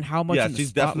become and how much Yeah, in the she's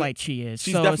spotlight she is.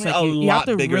 She's so it's definitely like a you have lot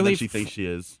to bigger really than she thinks she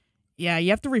is. Yeah, you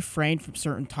have to refrain from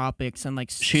certain topics and like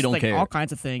She don't like care. all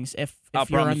kinds of things if I you're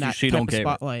promise in you, that she type don't of care.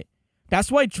 spotlight.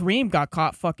 That's why Dream got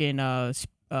caught fucking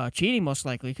cheating most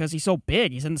likely because he's so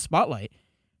big, he's in the spotlight.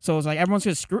 So it's like everyone's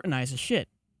gonna scrutinize his shit.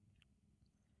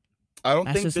 I don't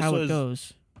That's think just this how was. it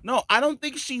goes. No, I don't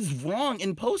think she's wrong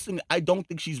in posting. I don't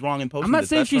think she's wrong in posting. I'm not this.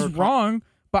 saying That's she's her wrong,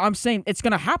 but I'm saying it's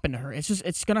gonna happen to her.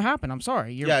 It's gonna happen. I'm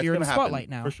sorry. You're it's in gonna the happen, spotlight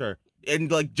now. for sure.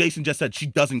 And like Jason just said, she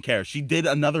doesn't care. She did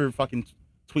another fucking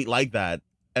tweet like that,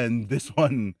 and this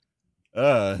one,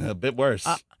 a bit worse.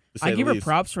 to say I the give her least.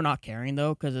 props for not caring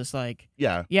though, because it's like,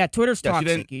 Yeah, yeah, Twitter's Yeah, she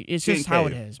toxic. didn't- It's she just didn't how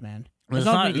it cave. is, man. It's There's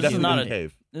not- nothing you this can is do not about a- it.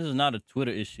 cave. This is not a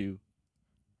Twitter issue.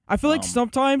 I feel like Um,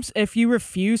 sometimes if you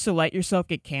refuse to let yourself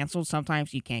get canceled,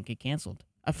 sometimes you can't get canceled.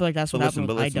 I feel like that's But what listen, happened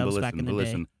but with listen, but iDubbbz back in listen, the but day.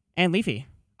 listen. And Leafy.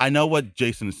 I know what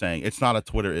Jason is saying. It's not a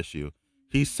Twitter issue.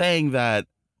 He's saying that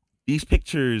these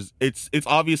pictures, it's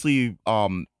obviously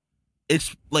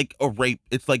it's like a rape.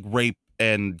 It's like rape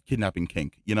and kidnapping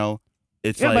kink. You know,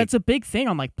 it's Yeah, like but it's a big thing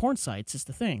on like porn sites. Is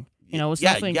the thing. You know, it's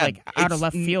Yeah, nothing yeah, like out of it's-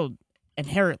 left field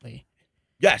inherently.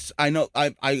 yes, I know.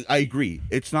 I agree.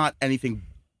 It's not anything.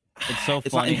 It's so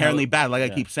It's not funny. inherently how, bad, like I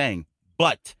yeah. keep saying.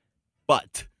 But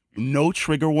no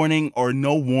trigger warning or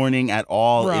no warning at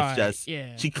all. Right, It's just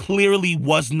yeah. she clearly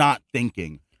was not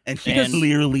thinking, and she Because-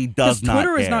 clearly does Because not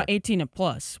Twitter is care. not 18 and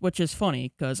plus, which is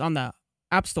funny because on the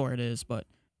App Store it is, but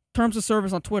terms of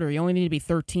service on Twitter, you only need to be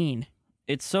 13.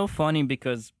 It's so funny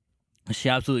because she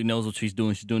absolutely knows what she's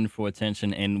doing. She's doing it for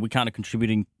attention, and we're kind of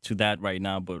contributing to that right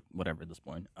now. But whatever at this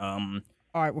point.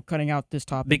 All right, we're cutting out this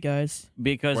topic, Big- guys.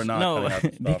 Because We're not no, cutting out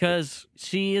this topic. because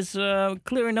she is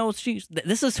clearly knows she's.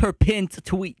 This is her pinned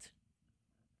tweet.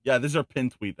 Yeah, this is her pin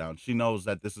tweet down. She knows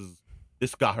that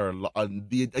this got her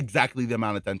exactly the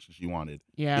amount of attention she wanted.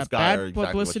 Yeah, This got her bad exactly what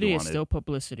she publicity is wanted. still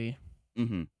publicity.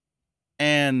 Mm-hmm.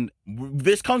 And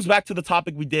this comes back to the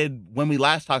topic we did when we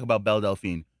last talked about Belle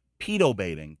Delphine, pedo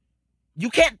baiting. You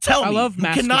can't tell I me. love you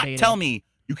cannot masturbating. tell me.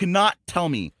 You cannot tell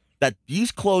me that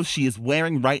these clothes she is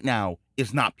wearing right now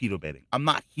is not pedo baiting. I'm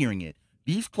not hearing it.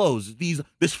 These clothes,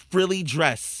 this frilly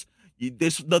dress,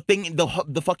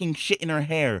 the fucking shit in her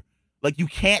hair. Like, you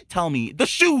can't tell me. The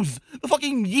shoes, the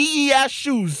fucking yee ass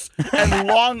shoes, and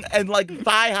long and like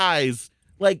thigh highs.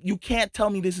 Like, you can't tell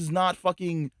me this is not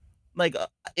fucking like an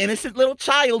innocent little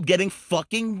child getting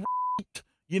fucking raped.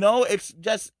 You know, it's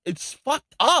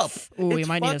fucked up. Ooh, you It's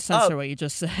might need to fucked censor up. what you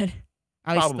just said.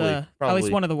 At Probably, least probably.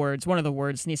 one of the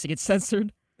words needs to get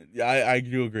censored. Yeah, I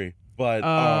do agree. But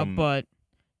But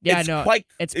yeah, it's no, quite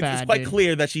it's it's bad, quite dude.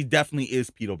 clear that she definitely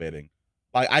is pedo baiting.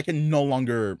 Like, I can no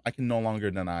longer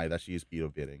deny that she is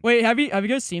pedo baiting. Wait, have you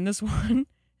guys seen this one?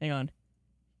 Hang on.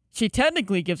 She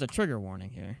technically gives a trigger warning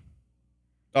here,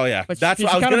 Oh yeah, but that's she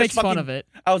what I was kind of gonna makes fun fucking. of it.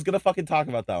 I was gonna fucking talk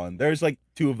about that one. There's like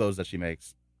 2 of those that she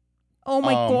makes. Oh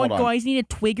my hold god, on. guys, need a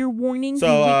trigger warning. So,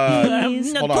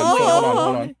 Please. Hold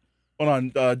on.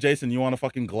 Hold on, Jason, you want to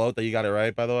fucking gloat that you got it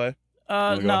right? By the way.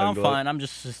 Wanna go No, ahead I'm and go? fine. I'm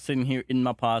just sitting here in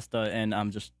my pasta, and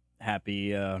I'm just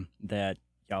happy that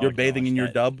y'all. You're bathing in your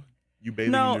acknowledged dub. You bathing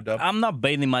in No, your dub. I'm not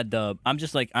bathing my dub. I'm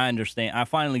just like I understand. I'm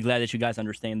finally glad that you guys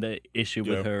understand the issue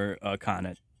with her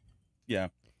content. Yeah.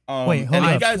 Wait, hold and if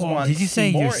up. you guys want Did you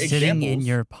say more you're sitting in examples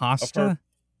your of pasta? her-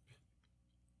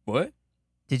 What?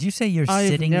 Did you say you're I've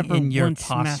sitting never in your once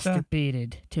pasta?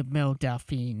 masturbated to Mel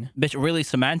Delphine. Bitch, really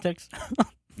semantics?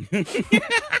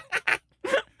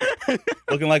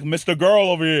 Looking like Mr. Girl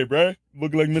over here, bruh.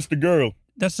 Looking like Mr. Girl.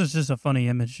 That's just a funny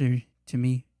image to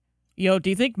me. Yo, do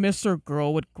you think Mr.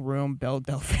 Girl would groom Belle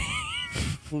Delphine?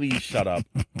 Please shut up.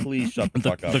 Please shut the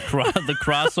fuck up. The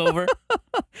crossover?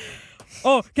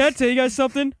 Oh, can I tell you guys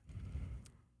something?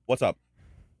 What's up?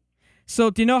 So,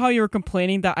 do you know how you were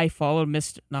complaining that I followed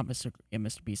Mr.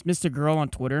 Beast, Mr. Girl on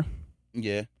Twitter?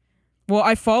 Yeah. Well,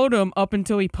 I followed him up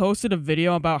until he posted a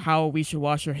video about how we should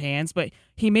wash our hands, but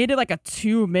he made it like a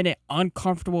 2-minute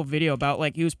uncomfortable video about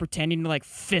like he was pretending to like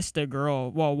fist a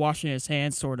girl while washing his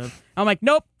hands, sort of. I'm like,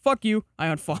 nope, fuck you. I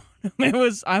unfollowed him. It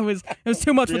was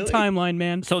too much Really? with timeline,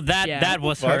 man. So that Yeah. that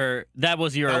was Fuck. her. That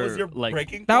was your like.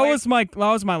 breaking That point?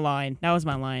 was my line. That was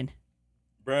my line.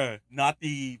 Bruh, not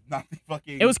the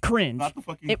fucking... It was cringe. Not the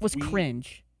fucking It was tweet.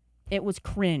 cringe. It was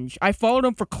cringe. I followed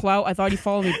him for clout. I thought he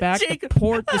followed me back. Jacob.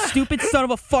 The stupid son of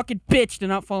a fucking bitch did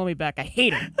not follow me back. I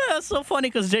hate him. That's so funny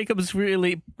because Jacob is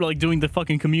really like doing the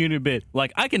fucking community bit.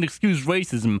 Like I can excuse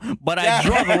racism, but I Yeah.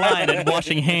 draw the line at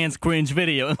washing hands cringe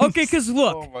video. Okay, because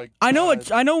look, Oh my I know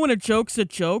God. I know when a joke's a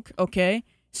joke. Okay,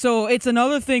 so it's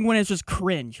another thing when it's just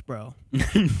cringe, bro.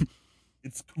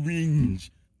 It's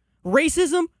cringe.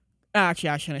 Racism. Actually,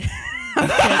 I shouldn't.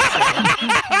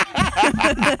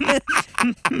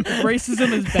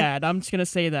 Racism is bad. I'm just gonna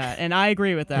say that, and I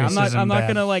agree with that. I'm Racism not bad.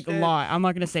 gonna like Shit. lie. I'm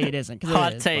not gonna say it isn't. 'Cause it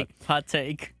Hot is, take. Hot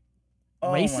take. but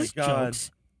Oh my racist God.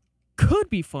 jokes could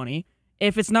be funny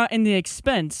if it's not in the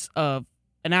expense of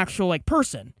an actual like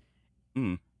person.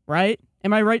 Mm. Right?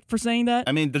 Am I right for saying that?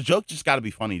 I mean, the joke just got to be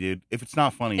funny, dude. If it's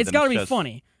not funny, It's then got to be just-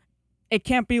 funny. It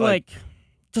can't be Like- like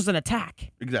just an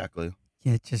attack. Exactly.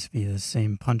 Can't just be the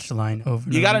same punchline over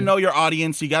and You got to over. know your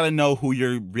audience. You got to know who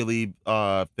you're really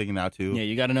thinking out to. Yeah,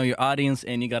 you got to know your audience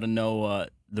and you got to know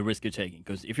the risk you're taking.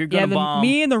 Because if you're Yeah, gonna bomb,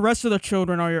 me and the rest of the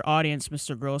children are your audience,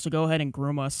 Mr. Girl. So go ahead and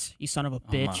groom us, you son of a oh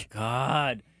my bitch.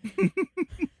 god,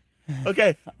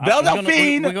 Okay. Belle we're gonna-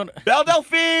 Delphine. we're gonna- Belle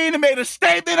Delphine made a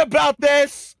statement about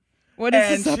this. What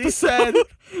is And this episode?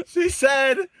 she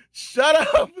said, shut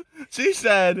up. She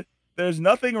said, there's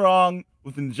nothing wrong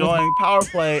with enjoying power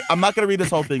play. I'm not going to read this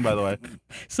whole thing, by the way.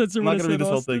 Censor I'm what not I going to read said, this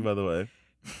whole Austin. thing, by the way.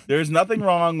 There's nothing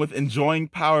wrong with enjoying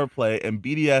power play and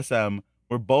BDSM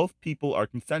where both people are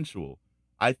consensual.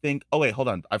 I think. Oh wait, hold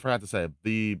on. I forgot to say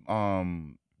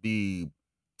the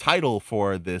title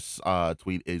for this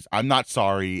tweet is "I'm not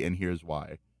sorry and here's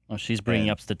why." Oh, she's bringing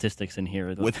And- up statistics in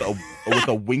here. With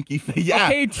a winky face. Yeah.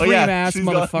 Okay, Oh, dream yeah. ass She's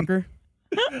going- motherfucker.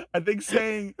 I think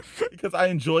saying because I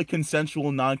enjoy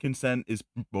consensual non-consent is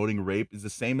promoting rape is the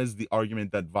same as the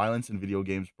argument that violence in video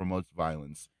games promotes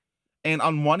violence. And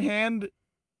on one hand,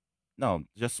 no,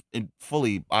 just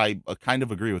fully, I kind of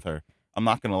agree with her. I'm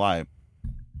not gonna lie,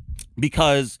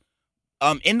 because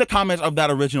in the comments of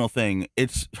that original thing,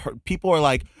 people are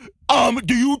like,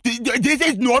 this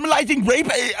is normalizing rape.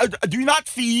 Do you not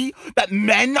see that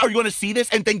men are going to see this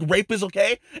and think rape is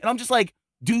okay? And I'm just like,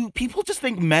 do people just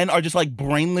think men are just like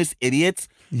brainless idiots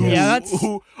Yeah,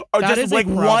 who are that just is a like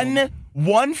problem.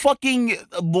 one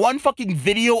fucking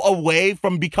video away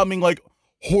from becoming like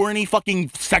horny fucking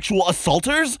sexual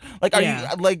assaulters? Like, are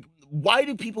Yeah. you like? Why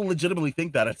do people legitimately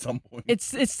think that at some point?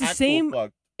 It's the Actual same.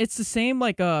 fuck. It's the same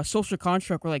like social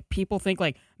construct where like people think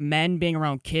like men being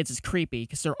around kids is creepy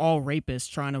because they're all rapists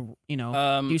trying to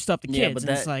do stuff to kids. yeah, but and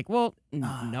it's that- like, well,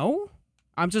 no,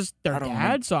 I'm just their I don't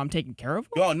dad, so I'm taking care of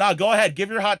them. Go ahead. Give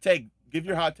your hot take. Give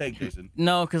your hot take, Jason.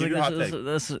 No, because Give like your hot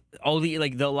this all the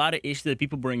like a lot of issues that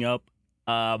people bring up.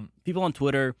 People on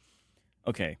Twitter.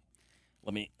 Okay,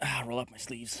 let me roll up my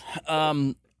sleeves.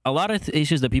 A lot of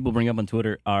issues that people bring up on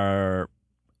Twitter are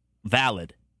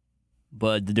valid,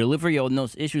 but the delivery of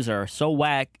those issues are so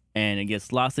whack, and it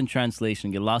gets lost in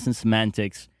translation, get lost in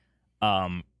semantics.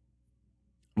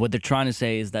 What they're trying to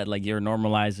say is that like you're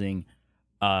normalizing,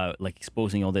 like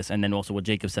exposing all this, and then also what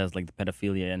Jacob says, like the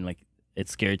pedophilia and like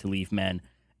it's scary to leave men,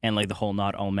 and like the whole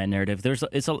not all men narrative.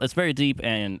 It's very deep,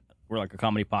 and we're like a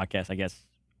comedy podcast. I guess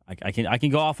I can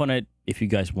go off on it if you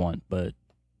guys want, but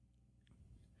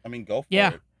I mean, go for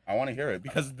Yeah. it. I want to hear it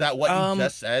because that what you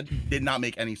just said did not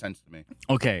make any sense to me.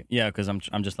 okay, yeah, because I'm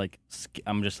just like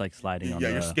sliding on Yeah,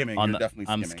 the you're skimming. on You're the- definitely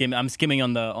I'm skimming. I'm skimming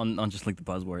on just like the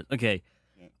buzzwords. Okay,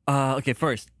 Yeah. okay.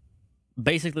 First,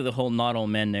 basically the whole not all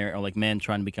men there are like men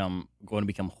going to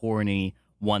become horny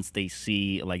once they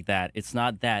see like that. It's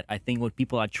not that. I think what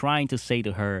people are trying to say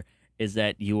to her is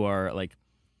that you are like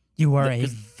You are the- a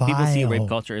 'cause people see rape vile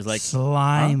culture as like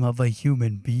slime of a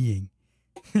human being.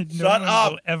 Shut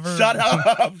up! Shut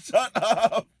up! Shut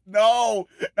up! No,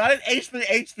 not an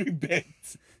H3H3 bit.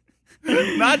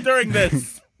 Not during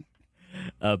this.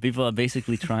 People are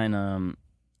basically trying.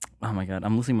 Oh my god,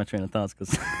 I'm losing my train of thoughts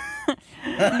because.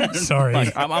 Sorry.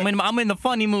 I'm in the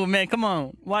funny mood, man. Come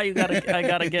on, why you gotta? I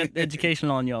gotta get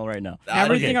educational on y'all right now.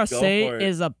 Everything I Go say for it.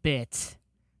 is a bit.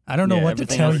 I don't know Yeah, what to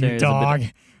everything tell else there you, is a bit- dog.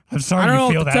 I'm sorry I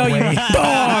don't you know feel what to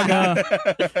that tell way.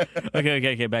 you, dog.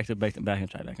 Okay. Back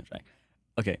on track.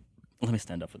 Okay, let me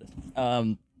stand up for this.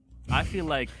 I feel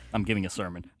like I'm giving a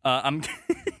sermon. I'm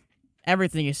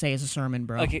Everything you say is a sermon,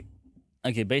 bro.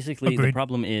 okay. Basically, the Agreed.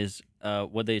 problem is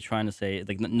what they're trying to say.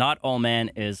 Like, not all men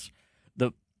is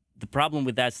the problem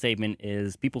with that statement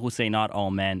is people who say not all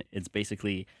men. It's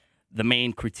basically the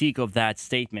main critique of that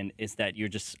statement is that you're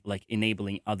just like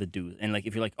enabling other dudes. And like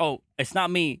if you're like, oh, it's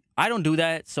not me, I don't do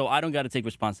that, so I don't got to take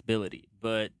responsibility.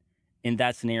 But in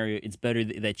that scenario, it's better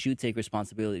that you take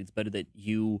responsibility. It's better that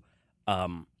you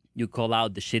call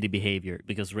out the shitty behavior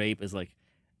because rape is like,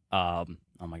 oh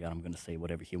my god, I'm gonna say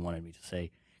whatever he wanted me to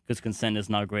say because consent is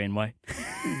not gray and white.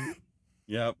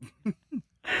 Yep.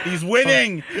 He's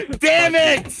winning. Damn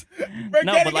it! We're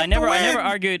No, getting but I it never to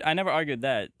win! argued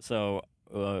that. So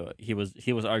he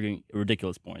was arguing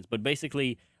ridiculous points. But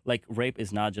basically, like rape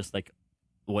is not just like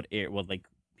what like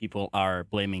people are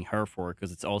blaming her for,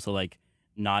 because it's also like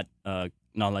not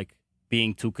like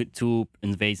being too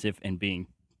invasive and being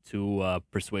too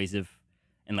persuasive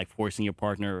and like forcing your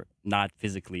partner not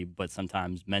physically but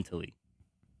sometimes mentally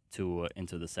to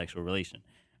into the sexual relation.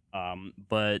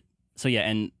 But so yeah,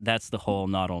 and that's the whole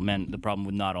not all men. The problem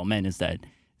with not all men is that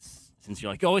since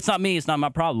you're like, oh, it's not me, it's not my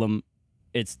problem,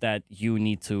 it's that you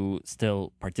need to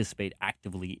still participate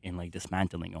actively in like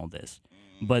dismantling all this.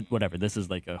 But whatever, this is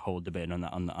like a whole debate on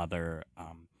the other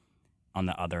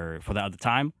for the other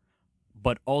time.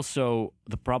 But also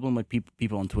the problem with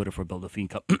people on Twitter for Bill Delphine,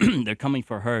 they're coming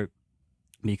for her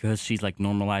because she's like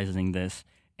normalizing this,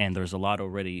 and there's a lot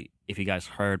already. If you guys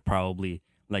heard, probably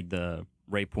like the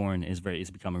rape porn is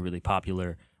becoming really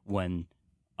popular when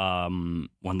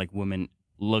like women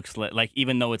looks like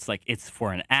even though it's like it's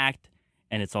for an act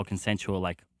and it's all consensual,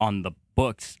 like on the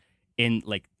books in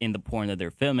the porn that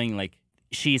they're filming, like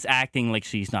she's acting like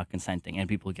she's not consenting, and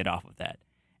people get off of that,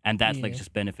 and that's like Yeah.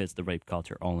 just benefits the rape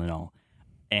culture all in all.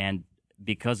 And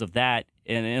because of that,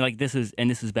 and like this is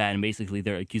bad, and basically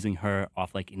they're accusing her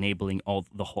of like enabling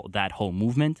that whole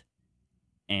movement.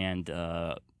 And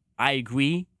I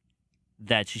agree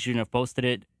that she shouldn't have posted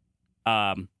it.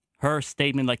 Her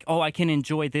statement like, "Oh, I can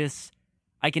enjoy this.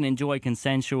 I can enjoy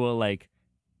consensual." Like,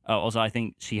 also I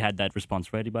think she had that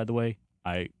response ready. By the way,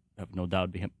 I have no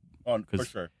doubt behind. Oh, for 'Cause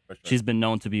sure. She's been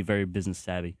known to be very business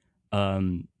savvy.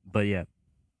 But yeah,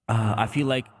 I feel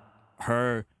like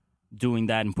her doing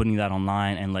that and putting that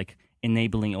online and like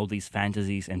enabling all these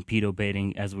fantasies and pedo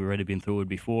baiting, as we've already been through it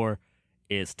before,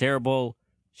 is terrible.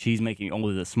 She's making all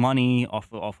of this money off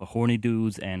of horny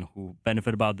dudes and who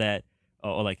benefit about that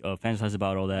or like fantasize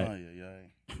about all that.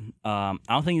 I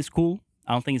don't think it's cool.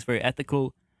 I don't think it's very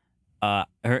ethical.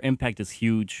 Her impact is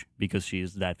huge because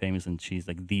she's that famous and she's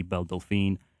like the Belle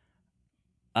Delphine.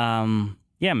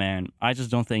 Yeah, man. I just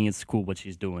don't think it's cool what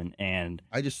she's doing, and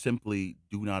I just simply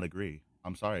do not agree.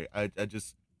 I'm sorry. I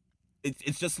just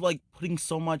it's just like putting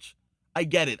so much. I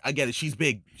get it. She's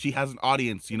big. She has an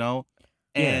audience, you know,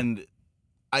 Yeah. and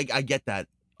I get that.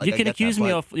 Like, you I can get accuse that,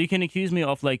 me but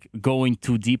of like going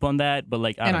too deep on that, but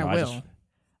like I And don't I know. will.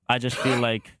 I just feel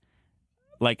like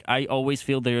I always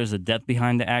feel there is a depth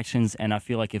behind the actions, and I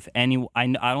feel like if any, I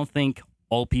don't think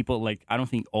all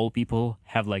people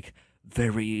have like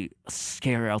very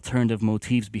scary alternative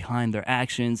motives behind their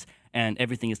actions, and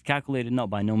everything is calculated. No,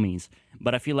 by no means.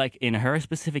 But I feel like in her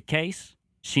specific case,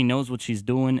 she knows what she's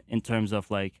doing in terms of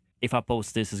like, if I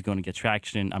post this, it's going to get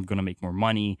traction. I'm going to make more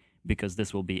money because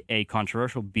this will be A,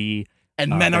 controversial, B, and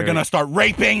men are very- gonna start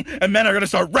raping, and men are gonna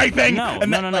start raping. No,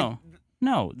 and no, men, no, like,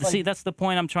 no. See, that's the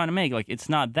point I'm trying to make. Like, it's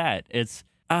not that. It's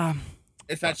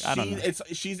It's that Fuck, I don't know.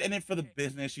 she's in it for the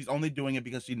business. She's only doing it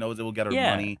because she knows it will get her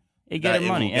Yeah. money. it get That her it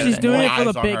money. will get And She's more doing it for the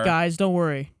eyes on big her. guys. Don't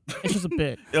worry. It's just a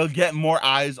bit. It'll get more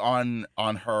eyes on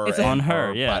her. It's and on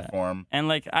her, yeah. platform. and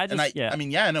like I just And I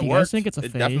mean, yeah, and it Do you works. guys think it's a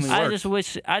it phase? definitely I works.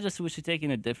 just wish she'd taken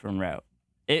a different route.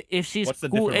 If she's What's the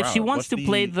cool, different if she route? wants What's to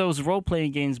play the- those role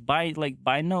playing games, by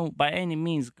any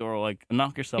means, girl, like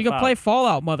knock yourself You can out. play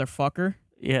Fallout, motherfucker.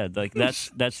 Yeah, like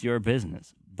that's your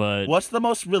business. But What's the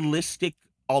most realistic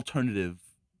alternative?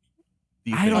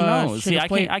 Do you I think? don't know. she See, could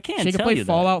play- I can't She can tell play you that.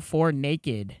 Fallout 4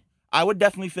 naked. I would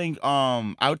definitely think.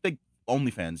 I would think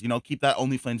OnlyFans. You know, keep that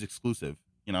OnlyFans exclusive.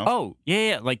 You know. Oh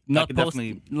yeah, like not could post.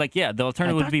 definitely- Like yeah, the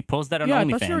alternative would thought- be post that on Yeah, I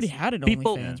OnlyFans. thought she already had an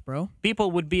People- OnlyFans, bro.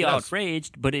 People would be Yes.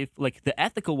 outraged, but if like the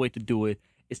ethical way to do it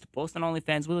is to post on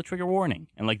OnlyFans with a trigger warning,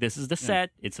 and like this is the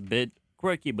set, it's a bit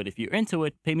quirky, but if you're into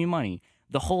it, pay me money.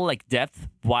 the whole like depth,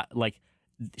 what like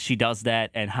she does that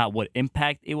and what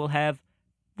impact it will have,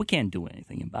 we can't do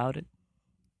anything about it.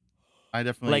 I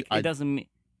definitely Like it doesn't mean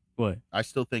what. I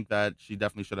still think that she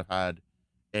definitely should have had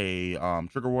a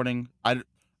trigger warning. I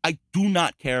do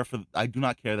not care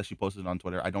that she posted it on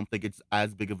Twitter. I don't think it's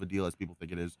as big of a deal as people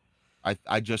think it is.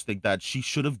 I just think that she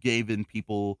should have given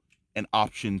people an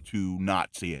option to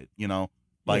not see it,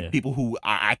 like Yeah. people who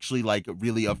are actually like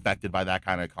really affected by that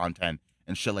kind of content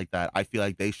and shit like that. I feel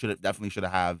like they should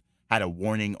have had a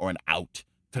warning or an out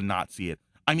to not see it.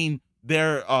 I mean,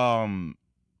 they're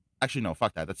actually no,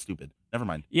 fuck that. That's stupid. Never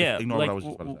mind. Just Yeah, ignore like what I was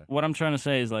just about to say. what I'm trying to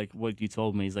say is like what you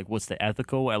told me is like what's the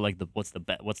ethical or like what's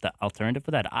the alternative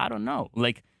for that? I don't know.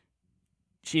 Like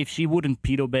if she wouldn't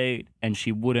pedo bait and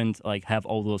she wouldn't like have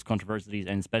all those controversies,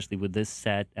 and especially with this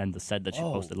set and the set that she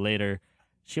Oh. posted later,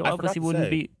 she I forgot obviously to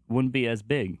say. wouldn't be as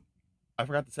big. I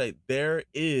forgot to say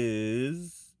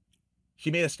she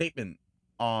made a statement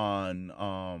on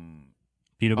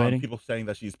Pedo baiting? people saying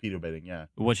that she's pedo baiting. Yeah.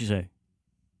 What'd she say?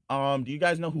 Do you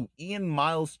guys know who Ian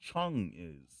Miles Chung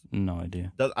is? No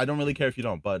idea. I don't really care if you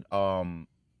don't, but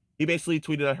he basically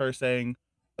tweeted at her saying,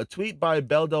 a tweet by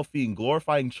Belle Delphine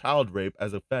glorifying child rape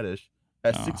as a fetish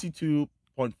has Oh.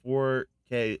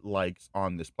 62.4K likes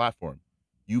on this platform.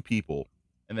 You people.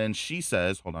 And then she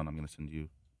says, hold on, I'm gonna send you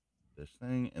this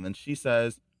thing. And then she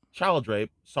says, child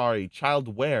rape, sorry,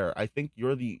 child wear. I think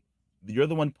you're the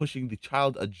one pushing the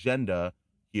child agenda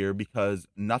here because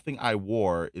nothing I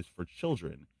wore is for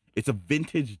children. It's a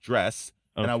vintage dress,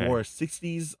 and I Okay. wore a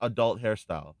 60s adult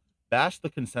hairstyle. Bash the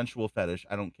consensual fetish.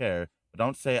 I don't care. But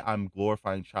don't say I'm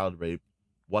glorifying child rape.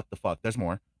 What the fuck? There's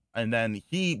more. And then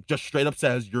he just straight up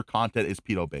says your content is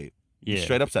pedo bait. He Yeah.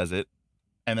 straight up says it.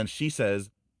 And then she says,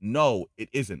 no, it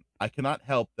isn't. I cannot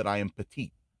help that I am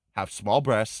petite, have small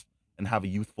breasts, and have a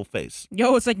youthful face.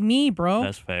 Yo, it's like me, bro.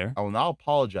 That's fair. I will not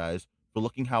apologize for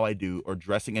looking how I do or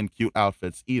dressing in cute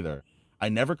outfits either. I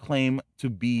never claim to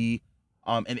be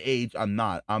an age I'm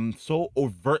not. I'm so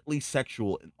overtly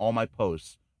sexual in all my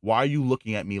posts. Why are you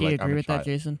looking at me Do you like I'm agree a with child? that,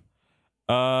 Jason?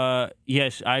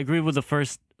 Yes, I agree with the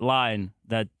first line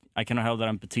that I cannot help that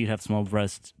I'm petite, have small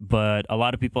breasts. But a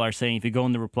lot of people are saying if you go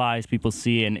in the replies, people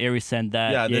see and Aries sent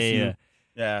that. Yeah, this yeah. you.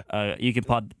 Yeah. You can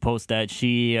post that.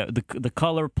 She the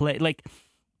color play like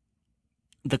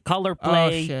the color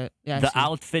play, Oh shit! Yeah, I the see.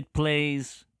 outfit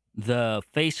plays, the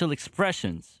facial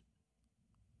expressions.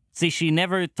 See, she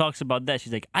never talks about that.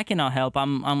 She's like, I cannot help.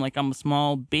 I'm a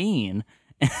small bean.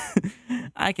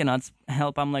 I cannot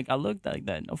help. I'm like, I look like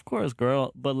that. Of course,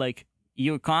 girl. But like,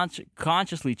 you're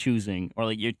consciously choosing, or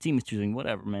like your team is choosing,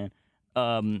 whatever, man.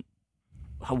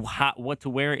 What to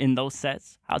wear in those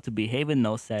sets, how to behave in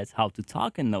those sets, how to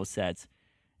talk in those sets.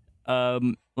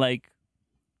 Like,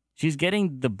 she's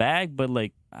getting the bag, but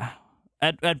like,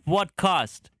 at what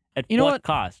cost? At You know what what?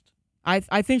 cost?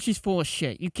 I think she's full of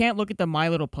shit. You can't look at the My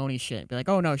Little Pony shit and be like,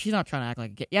 oh no, she's not trying to act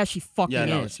like a kid. Yeah, she fucking Yeah,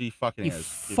 no, is. she fucking You is.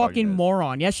 She fucking is.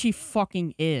 moron. Yes, she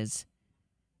fucking is.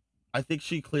 I think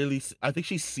she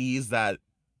sees that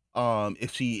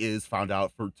if she is found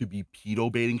out to be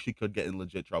pedo baiting, she could get in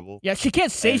legit trouble. Yeah, she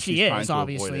can't say And she she's trying is, to avoid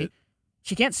obviously. it.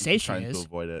 She can't say She's she trying is. to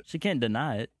avoid it. She can't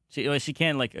deny it. She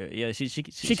can't like she's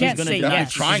can't gonna say deny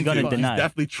yes. it. Trying She's gonna to. deny He's it.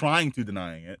 definitely trying to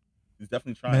denying it. He's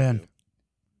definitely trying Man. to.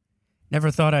 Never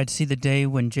thought I'd see the day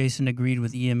when Jason agreed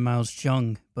with Ian Miles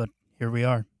Chung, but here we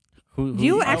are. Who Do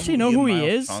you is- actually know who he Ian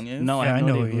Miles is? Chung is? No, I Yeah, have I no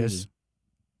know idea who he it is.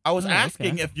 I was Oh,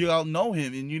 asking okay. if you all know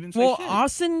him, and you didn't say Well, shit.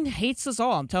 Austin hates us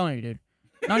all. I'm telling you, dude.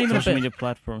 Not even a Social bit. media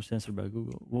platform censored by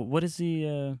Google. What is he?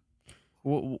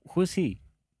 Who is he?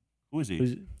 Who is he?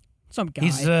 Who's, Some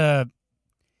guy.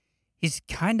 He's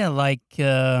kind of like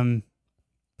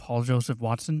Paul Joseph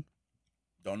Watson.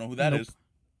 Don't know who that Nope. is.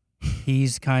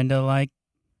 He's kind of like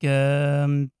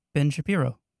Ben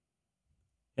Shapiro.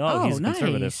 oh, he's nice.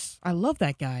 conservative. I love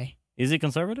that guy. Is he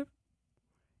conservative?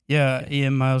 Yeah,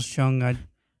 Ian Miles Chung.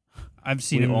 I've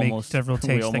seen We him almost- make several we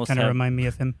takes that almost kind of have- remind me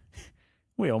of him.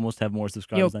 We almost have more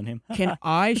subscribers than him. Can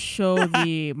I show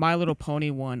the My Little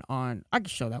Pony one on? I can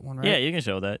show that one, right? Yeah, you can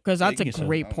show that. Because Yeah, that's you a can show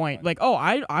great that. point. Like,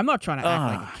 I'm not trying to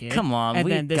act like a kid. Come on, And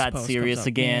we then this got post serious comes up,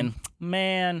 again.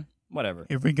 Man, whatever.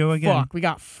 Here we go again. Fuck, we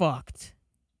got fucked.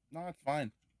 No, it's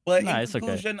fine. But Nah, in it's okay.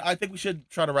 conclusion, I think we should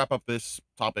try to wrap up this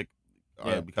topic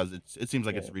Yeah. because it seems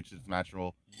like it's Yeah. reached its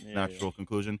natural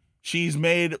conclusion. She's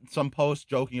made some posts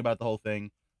joking about the whole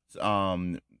thing,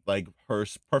 like her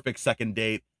perfect second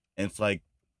date, and it's like,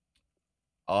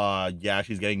 yeah,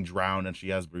 she's getting drowned and she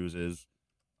has bruises,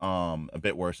 a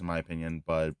bit worse in my opinion,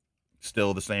 but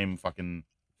still the same fucking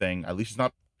thing. At least she's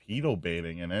not pedo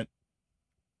baiting in it,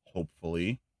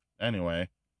 hopefully. Anyway,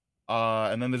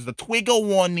 and then there's the Twiggle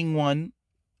warning one.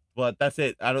 but that's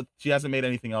it. She hasn't made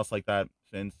anything else like that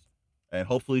since, and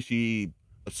hopefully she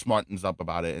smartens up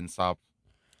about it and stops.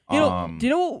 You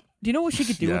know, do you know what she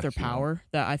could do yeah, with her she will. power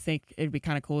that I think it'd be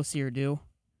kind of cool to see her do?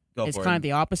 Go It's for kind it. of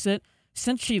the opposite.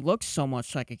 Since she looks so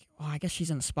much like, I guess she's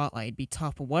in the spotlight. It'd be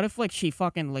tough. But what if like she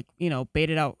fucking like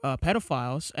baited out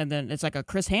pedophiles and then it's like a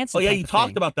Chris Hansen? Oh yeah, type you of talked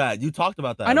thing. about that. You talked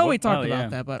about that. I know we What- talked Oh, yeah.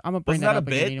 about that, but I'm gonna bring Wasn't that a up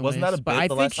again bit? Wasn't that a anyways. bit? But I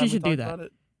the think last she time we should do talked that. about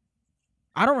it?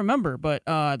 I don't remember, but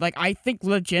like I think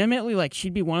legitimately like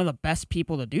she'd be one of the best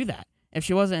people to do that if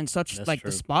she wasn't in such That's like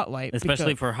true. the spotlight. Especially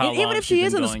because- for how and even long if she she's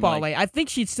is been in the going, like- spotlight, I think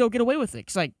she'd still get away with it.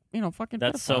 Cause like fucking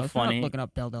That's so pedophiles, they're not funny. looking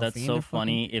up Belle Delphine. That's so They're fucking-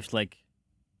 funny. If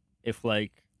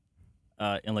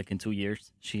in 2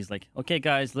 years, she's like, okay,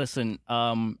 guys, listen,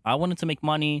 I wanted to make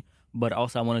money, but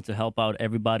also I wanted to help out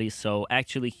everybody. So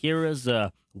actually, here is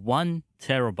 1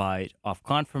 terabyte of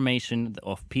confirmation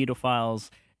of pedophiles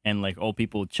and like old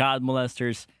people, child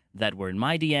molesters that were in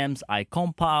my DMs. I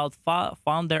compiled,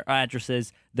 found their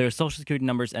addresses, their social security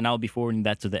numbers, and I'll be forwarding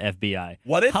that to the FBI.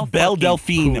 What if How Belle fucking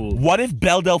Delphine? cool. What if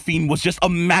Belle Delphine was just a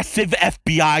massive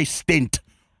FBI stint?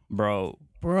 Bro,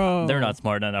 bro. they're not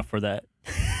smart enough for that.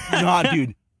 Nah,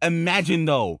 dude. Imagine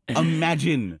though.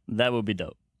 Imagine. That would be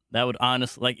dope. That would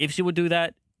honestly, like, if she would do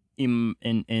that, in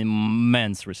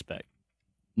immense respect.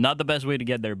 Not the best way to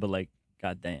get there, but like,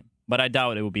 goddamn. But I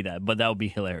doubt it would be that. But that would be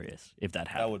hilarious if that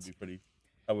happens. That would be pretty.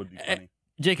 That would be funny.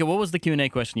 Jacob, what was the Q&A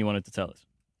question you wanted to tell us?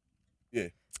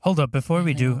 Hold up, before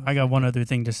we do, I got one other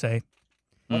thing to say.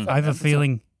 Mm. I have a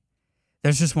feeling.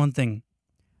 There's just one thing.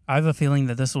 I have a feeling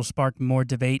that this will spark more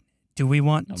debate. Do we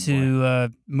want Oh, to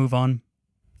move on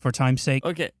for time's sake?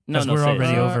 Okay, no, 'Cause no, we're say it.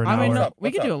 already over an I mean, hour. no, What's we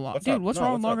up? could do a What's long. up? Dude, what's No,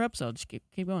 wrong with what's longer up? episodes?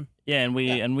 Keep going. Yeah, and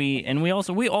we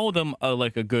also we owe them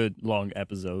like a good long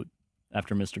episode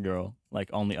after Mr. Girl, like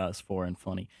only us four and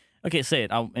funny. Okay, say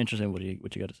it. I'm interested in what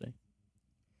you got to say.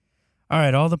 All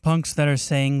right, all the punks that are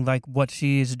saying like what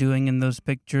she is doing in those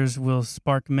pictures will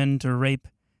spark men to rape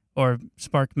or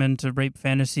spark men to rape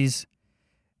fantasies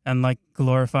and like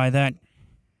glorify that.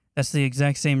 That's the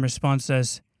exact same response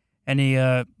as any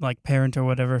like parent or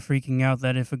whatever freaking out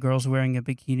that if a girl's wearing a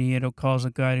bikini it'll cause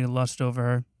a guy to lust over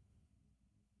her.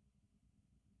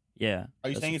 Yeah. Are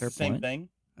you that's saying a it's the fair same point. thing?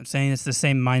 I'm saying it's the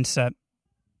same mindset.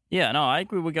 Yeah, no, I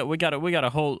agree. We gotta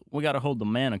hold the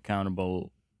man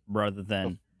accountable rather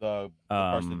than The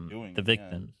person doing the it,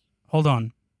 victims. Hold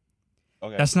on. Yeah.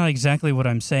 Okay. That's not exactly what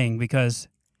I'm saying because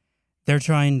they're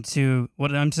trying to.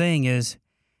 What I'm saying is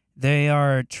they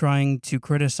are trying to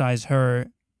criticize her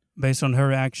based on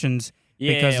her actions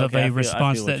Yeah, because yeah, of okay, I a feel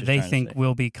response what that you're they trying to think say.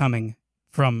 will be coming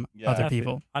from Yeah. other I feel-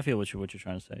 people. I feel what you're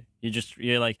trying to say.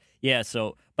 You're like, yeah.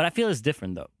 So, but I feel it's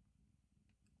different though.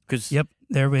 Because Yep,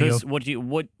 there we go. what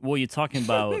you're talking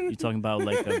about? You're talking about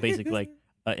like a basic like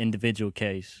an individual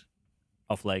case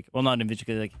of like, well, not individual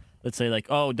case, like let's say like,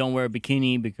 oh, don't wear a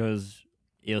bikini because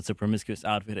it's a promiscuous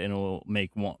outfit and it will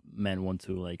make men want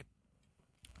to like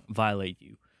violate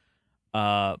you.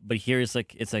 But here it's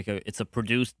a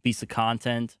produced piece of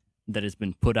content that has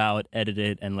been put out,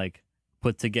 edited, and like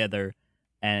put together,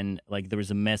 and like there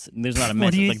is a mess. There's not a What do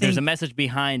message. you Like there's a think- message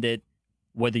behind it,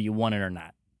 whether you want it or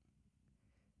not.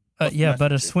 What's the Yeah,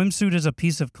 but a message? swimsuit is a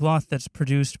piece of cloth that's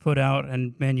produced, put out,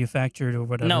 and manufactured or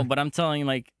whatever. No, but I'm telling you,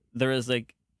 like there is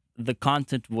like the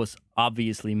content was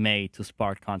obviously made to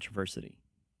spark controversy.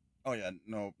 Oh yeah,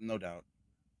 no doubt.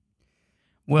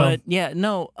 well, but yeah,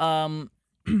 no.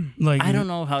 like I don't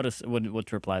know how to what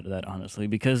to reply to that honestly,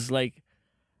 because like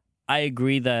I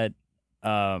agree that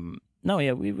no,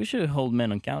 yeah, we should hold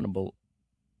men accountable.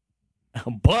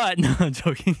 But no, I'm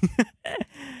joking.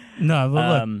 No,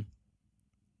 but look,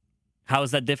 How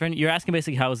is that different? You're asking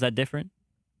basically how is that different?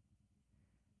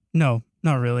 no,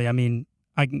 not really. I mean,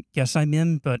 I guess I'm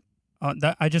in, but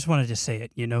I just wanted to say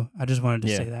it. I just wanted to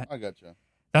Yeah. say that. I gotcha.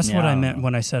 That's Yeah, what I I don't meant know.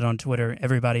 when I said on Twitter,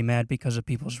 everybody mad because of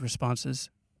people's responses.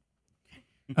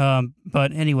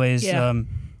 But anyways, Yeah.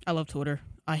 I love Twitter.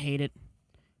 I hate it.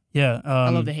 yeah. I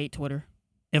love to hate Twitter.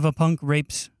 If a punk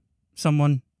rapes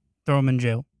someone, throw him in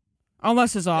jail.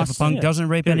 Unless it's If a Austin. punk Yeah, doesn't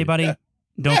rape period. anybody, Yeah.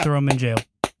 don't Yeah. throw him in jail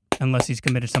unless he's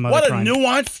committed some other What a crime.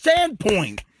 nuanced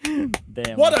standpoint.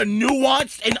 Damn. What a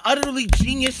nuanced and utterly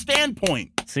genius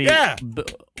standpoint. See, Yeah.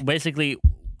 basically,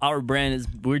 our brand is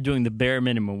we're doing the bare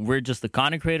minimum. We're just the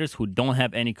content creators who don't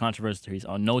have any controversies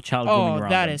on no child grooming Oh, around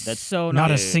that them. is That's so Not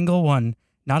nice. a single one.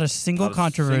 Not a single Not a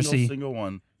controversy. Single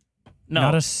one. no,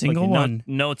 not a single okay, one.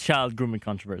 No child grooming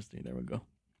controversy. There we go.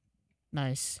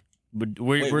 Nice. We're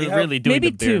Wait, we have- really doing maybe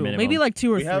the bare two, minimum. maybe like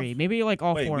two or We have- three, maybe like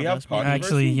all wait, four we of have us. maybe. controversy?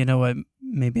 Actually, you know what?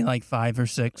 Maybe like 5 or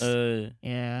 6. Yeah. The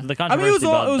I mean, it was controversy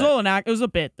all about it was that- all an act. It was a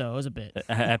bit though. It was a bit.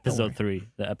 episode 3.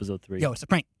 The episode 3. Yo, it's a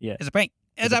prank. Yeah. It's a prank.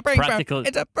 It's It's a a prank, bro. practical-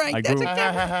 It's a prank. I That's grew-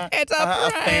 exactly. It's a A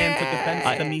prank. fan took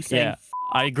offense to me saying, Yeah.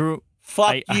 I grew.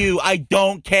 "Fuck you! I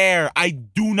don't care. I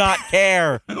do not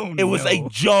care. Oh, It was a no.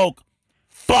 joke.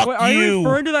 Fuck Wait, are you you."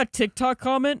 referring to that TikTok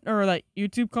comment or that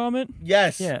YouTube comment?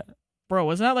 Yes. Yeah. Bro,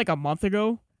 wasn't that like a month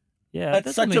ago? Yeah.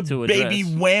 That's such a something to baby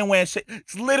address. wham wham shit.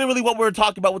 It's literally what we were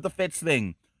talking about with the Fitz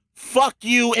thing. Fuck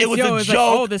you. It was Yo, a it's joke.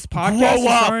 like, oh, this podcast Grow is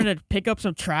up. starting to pick up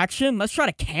some traction. Let's try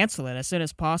to cancel it as soon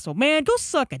as possible. Man, go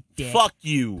suck a dick. Fuck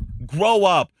you. Grow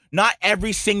up. Not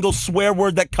every single swear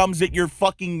word that comes at your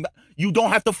fucking. You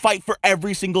don't have to fight for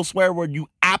every single swear word. You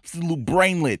absolute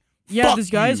brainlet. Yeah, Fuck this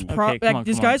guy's you. Okay, come on,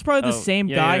 this come on. guy's probably the Oh, same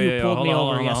yeah, guy yeah, who yeah, pulled me hold on,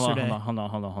 over hold on, yesterday.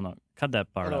 Hold on. Cut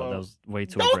that part out. That was way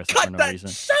too Don't aggressive for cut no that. reason.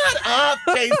 Shut up,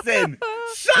 Jason.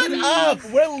 Shut up.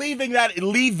 We're leaving that.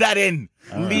 Leave that in.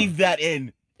 All right. Leave that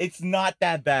in. It's not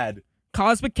that bad.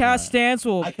 Cosmic Cast stance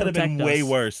will I could have protect been way us.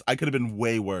 worse. I could have been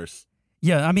way worse.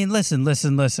 Yeah, I mean, listen.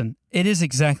 It is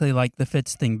exactly like the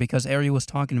Fitz thing because Ari was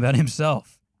talking about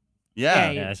himself.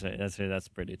 Yeah. Yeah, Yeah, that's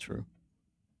pretty true.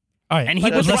 All right, And he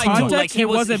But was in right too. context, Like, he it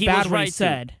was- wasn't he bad was what he right too.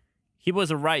 said. He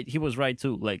was right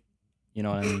too. Like, you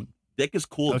know what I mean? Dick is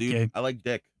cool, Okay. dude. I like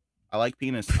dick. I like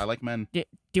penis. I like men. Do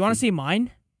you want to see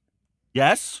mine?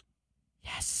 Yes.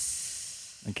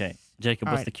 Yes. Okay, Jacob,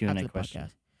 All what's right, the Q&A after the question?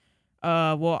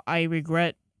 podcast. Well, I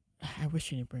regret. I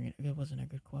wish you didn't bring it. It wasn't a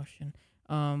good question.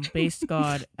 Based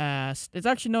God asked. It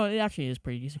actually is a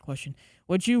pretty decent question.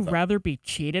 Would you rather be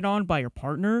cheated on by your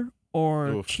partner or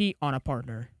Oof. cheat on a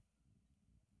partner?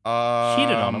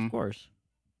 Cheated on, of course.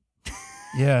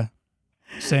 Yeah,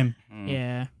 same.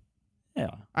 Yeah,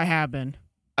 Yeah, I have been.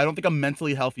 I don't think I'm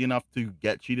mentally healthy enough to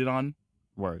get cheated on,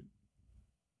 word.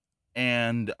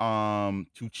 and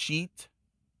to cheat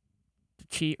To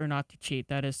cheat or not to cheat?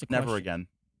 That is the never question. again.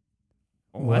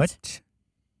 What?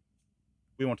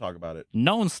 We won't talk about it.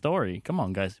 Known story. Come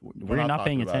on, guys. We're not talking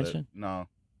paying about it. attention. No,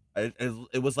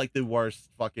 it was like the worst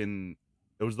fucking.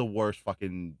 It was the worst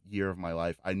fucking year of my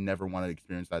life. I never wanted to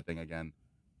experience that thing again.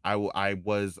 I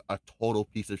was a total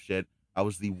piece of shit. I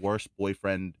was the worst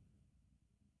boyfriend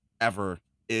ever.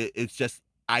 It's just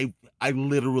I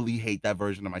literally hate that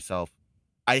version of myself.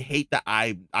 I hate that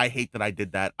I hate that I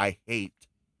did that. I hate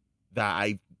that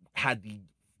I had the.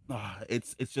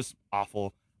 It's just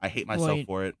awful. I hate myself Wait,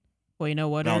 for it. Well, you know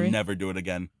what, And I'll Ari? never do it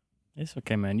again. It's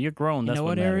okay, man. You're grown. You That's know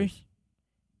what what, Ari? matters.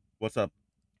 What's up,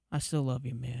 I still love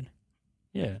you, man.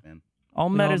 Yeah. man? All We all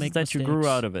matters is make that you grew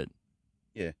mistakes. out of it.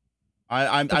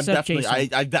 I'm Except definitely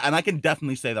Jason. and I can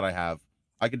definitely say that I have.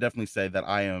 I can definitely say that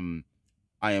I am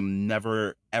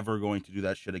never ever going to do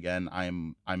that shit again.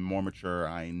 I'm more mature.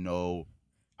 I know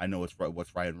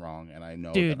what's right and wrong, and I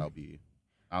know Dude. that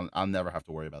I'll never have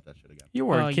to worry about that shit again. You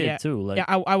were Oh, a kid yeah. too. Like, Yeah,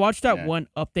 I watched that Yeah. one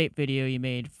update video you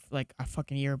made like a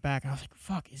fucking year back, and I was like,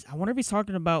 "Fuck!" I wonder if he's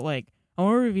talking about like, I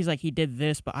wonder if he's like he did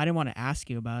this, but I didn't want to ask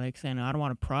you about it because I don't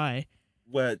want to pry.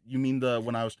 What you mean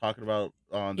when I was talking about?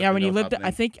 The Yeah, thing when that you was lived, I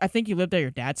happening? think you lived at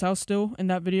your dad's house still in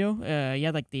that video. You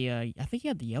had like the, I think you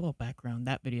had the yellow background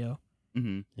that video.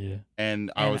 Mhm. yeah.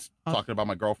 And I And was talking about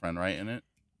my girlfriend, right? In it.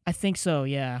 I think so,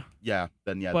 yeah. Yeah.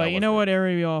 Then yeah. But that you was know it. what,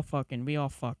 Ari, we all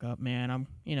fuck up, man.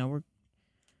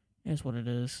 It's what it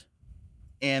is.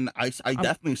 And I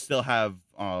definitely still have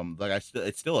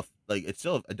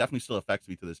it definitely still affects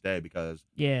me to this day because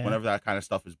Yeah. whenever that kind of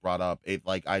stuff is brought up, it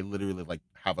like I literally like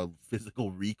have a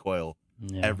physical recoil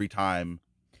Yeah. every time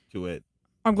to it.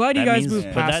 I'm glad you That guys means- moved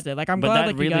Yeah. but past that- it. Like I'm but glad that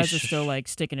like you really guys are still like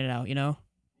sticking it out, you know?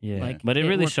 Yeah, Like, but it it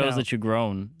really worked shows out. that you're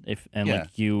grown Yeah.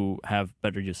 like you have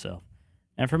bettered yourself.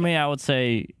 And for me, I would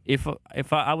say if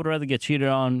I would rather get cheated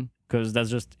on because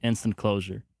that's just instant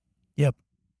closure.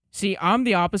 See, I'm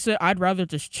the opposite. I'd rather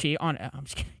just cheat on. I'm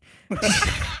just kidding.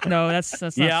 No, that's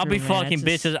not Yeah, I'll true, be man. fucking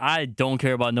It's just- bitches. I don't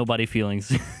care about nobody feelings.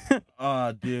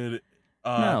 Dude.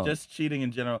 No. Just cheating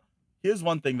in general. Here's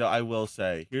one thing that I will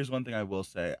say.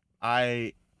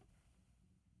 I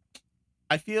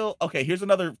feel okay, here's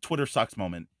another Twitter sucks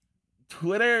moment.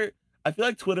 I feel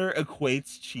like Twitter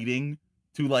equates cheating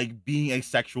to like being a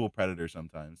sexual predator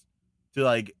sometimes. To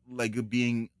like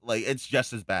being like it's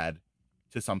just as bad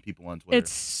to some people on Twitter. It's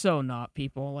so not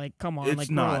people. Like, come on, It's like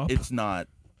grow not. up. It's not.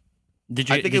 Did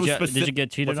I you think did it was you, specific- did you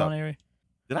get cheated What's on, up? Ari?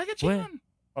 Did I get cheated When? on?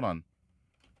 Hold on.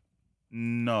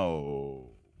 No.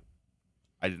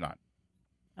 I did not.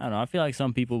 I don't know. I feel like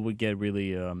some people would get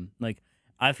really like.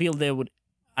 I feel the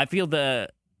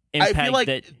impact like-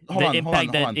 that hold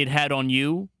on, it had on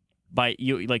you by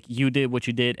you, like you did what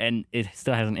you did, and it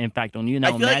still has an impact on you. Now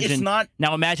I feel like imagine, it's not.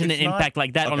 now imagine an it's not- impact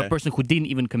like that on a okay. person who didn't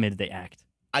even commit the act.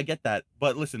 I get that,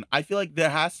 but listen, I feel like there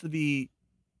has to be.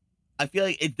 I feel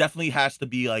like it definitely has to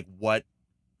be like what,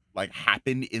 like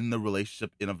happened in the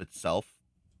relationship in of itself,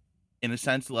 in a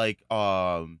sense, like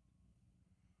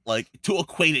to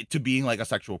equate it to being like a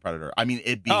sexual predator. I mean,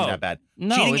 it being Oh, that bad.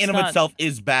 No, Cheating it's in not. of itself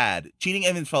is bad. Cheating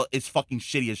in itself is fucking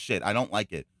shitty as shit. I don't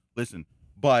like it. Listen,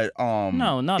 but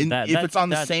No, not that. If That's- it's on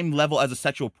the that- same level as a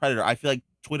sexual predator, I feel like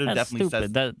Twitter That's definitely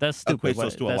stupid. says That's stupid. equates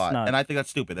those two a That's lot, not, and I think that's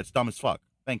stupid. That's dumb as fuck.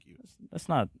 Thank you. that's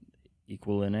not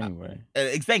equal in any way.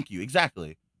 Thank you.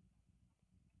 Exactly.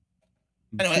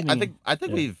 Anyway, Cheating- I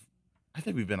think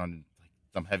yeah. we've been on like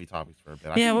some heavy topics for a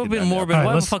bit. Yeah, we've been morbid. Alright,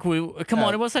 Why the let's- fuck we? Come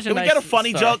on, it was such a Can we nice get a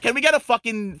funny start. joke? Can we get a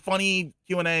fucking funny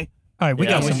Q&A? All right, we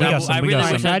Yeah, got I some. wish We I- got some. I We really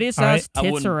got wish some. I- Thaddeus All right. ass I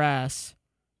tits wouldn't- or ass.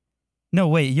 No,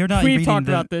 wait, you're not We've reading talked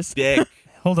the. about this. Dick,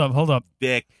 Hold up.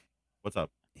 dick. What's up?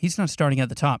 He's not starting at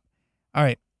the top. All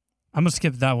right, I'm gonna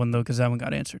skip that one though because that one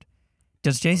got answered.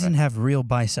 Does Jason have real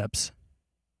biceps?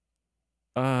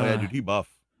 Oh yeah, dude, he buff.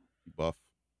 He buff.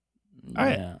 All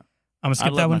right. Yeah. I'm gonna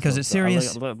skip that one because it's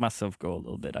serious. I let myself go a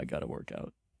little bit. I gotta work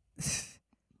out.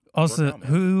 Also, Work out,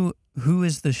 man. who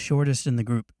is the shortest in the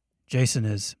group? Jason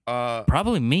is.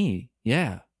 Probably me.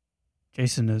 Yeah.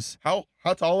 Jason is. How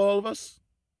tall are all of us?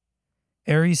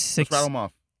 Aries Let's rattle them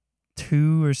off.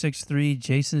 6'2" or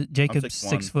 6'3". Jacob's 6'1".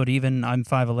 6 foot even. I'm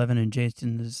 5'11", and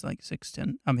Jason is like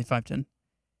 6'10". I mean 5'10".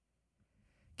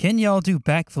 Can y'all do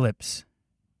backflips?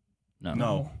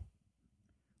 No.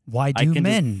 Why I do can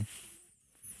men?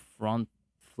 Front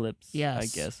flips. I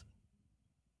Yes. guess.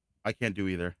 I can't do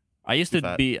either. I used Too to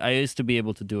fat. be. I used to be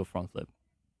able to do a front flip.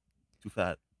 Too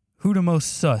fat. Who the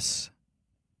most sus?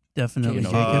 Definitely You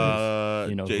know Jacob.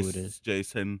 You know who it is.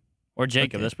 Jason Or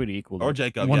Jacob. Okay. That's pretty equal. or though.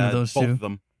 Jacob. One of yeah, those both two. of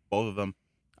them. Both of them.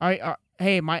 All right,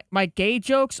 hey, my gay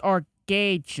jokes are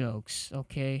gay jokes.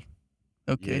 Okay.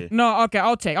 Okay. Yeah. No, okay,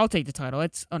 I'll take the title.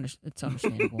 It's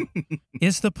understandable.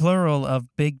 Is the plural of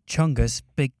Big Chungus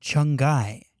Big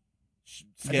Chungai?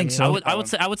 I think so. I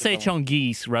would say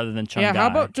Chungees rather than Chungai. Yeah, how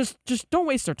about just don't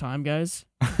waste our time, guys.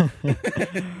 All right, Okay,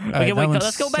 that wait. one's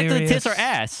Let's go back to the tits or serious.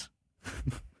 ass.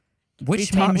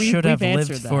 Which We meme we've should have answered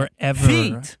lived that. forever?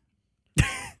 Feet.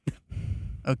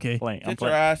 Okay. I'm Tits or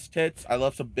playing. ass tits. I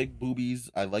love some big boobies.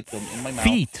 I like them in my mouth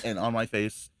Feet. and on my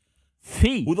face.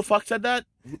 Feet. Who the fuck said that?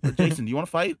 Jason, do you want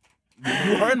to fight? You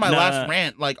heard my Nah. last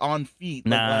rant, like on feet.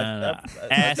 like, Nah, last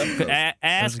ass. episode. Ass,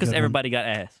 That's a because good everybody got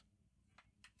ass.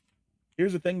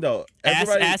 Here's the thing, though. Ass,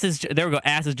 Everybody... ass is. There we go.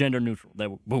 Ass is gender neutral. There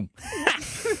we, boom.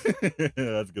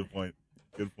 That's a good point.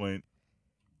 Good point.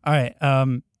 All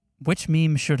right. Which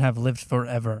meme should have lived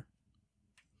forever?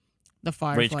 The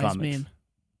Fireflies Comics. meme.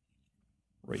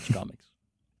 Rage Comics.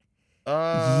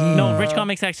 Yeah. No, Rage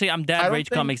Comics. Actually, I'm I dead. don't Rage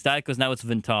think- Comics died because now it's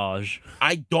vintage.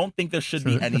 I don't think there should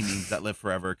be Sure. any memes that live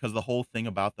forever because the whole thing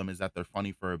about them is that they're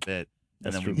funny for a bit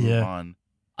and That's then true. we move Yeah. on.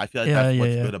 I feel like Yeah, that's yeah,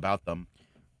 what's yeah. good about them.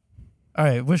 All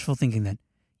right. Wishful thinking then.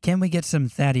 Can we get some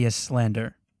Thaddeus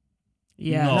slander?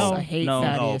 Yes, No, I hate no,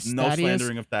 Thaddeus. No Thaddeus.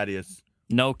 slandering of Thaddeus.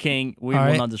 No king. We All will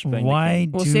right, not disrespect. why The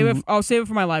king. We'll do save it. I'll save it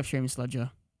for my live stream,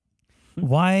 Sledja.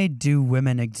 why do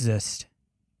women exist?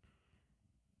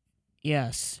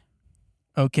 Yes.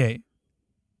 Okay.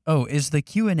 Oh, is the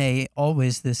Q&A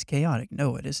always this chaotic?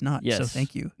 No, it is not. So Yes.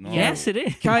 thank you. No. Yes, it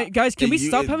is. Guys, can we It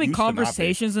stop used having to not be.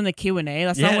 conversations in the Q&A?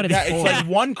 That's Yeah, not what it's Yeah, for. it's like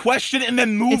one question and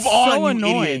then move It's on. so you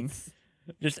annoying. idiots.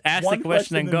 Just ask One the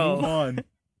question and Move go. on.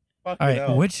 Fuck All it right.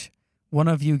 out. Which one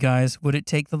of you guys would it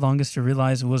take the longest to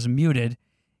realize was muted?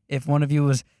 If one of you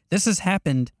was, this has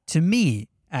happened to me.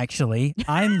 Actually,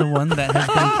 I'm the one that has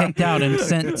been kicked out and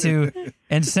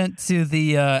sent to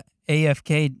the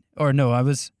AFK. Or no, I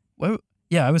was. What?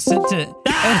 Yeah, I was sent to. And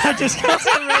I just got it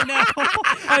right now.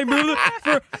 I moved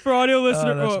it for audio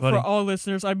listeners. that's for funny. all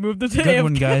listeners, I moved it to Good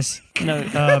one, AFK. guys.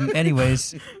 No.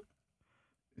 Anyways,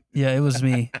 yeah, it was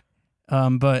me.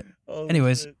 But Oh,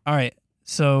 anyways, shit. all right.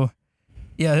 So,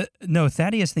 yeah, no,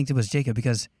 Thaddeus thinks it was Jacob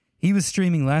because he was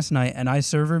streaming last night and I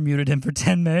server muted him for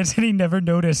 10 minutes and he never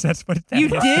noticed. That's what You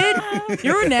Thaddeus did?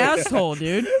 You're an asshole,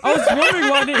 dude. I was wondering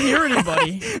why I didn't hear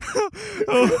anybody.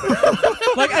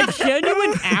 Like a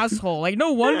genuine asshole. Like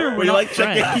no wonder Were we're you not like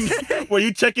friends. checking? Were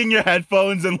you checking your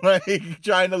headphones and like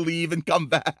trying to leave and come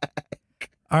back?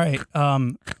 All right.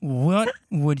 What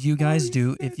would you guys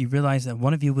do if you realized that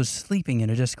one of you was sleeping in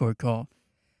a Discord call?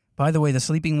 By the way, the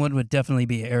sleeping one would definitely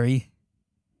be Ari.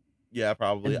 Yeah,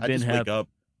 probably. It's I been just hap- wake up.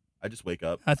 I just wake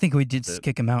up. I think we did That's it.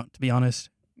 kick him out, to be honest.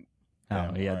 Oh, yeah.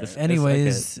 Alright. This, this-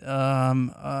 Anyways,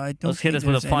 I don't Let's hit think us with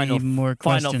a there's any final- more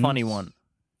final questions. funny one.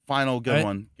 Final good Alright.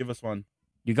 one. Give us one.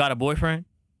 You got a boyfriend?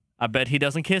 I bet he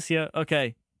doesn't kiss you.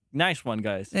 Okay. Nice one,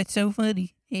 guys. That's so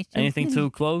funny. It's so Anything funny.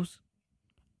 to close?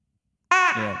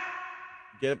 Yeah.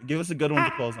 Give us a good one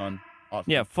to close on.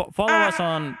 Awesome. Yeah, follow us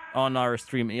on our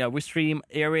stream. Yeah, we stream.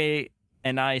 Airway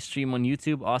and I stream on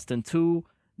YouTube. Austin 2.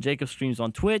 Jacob streams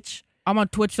on Twitch. I'm on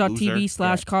Loser.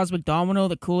 twitch.tv/Cosmic Domino,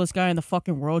 the coolest guy in the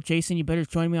fucking world. Jason, you better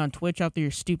join me on Twitch after your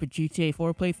stupid GTA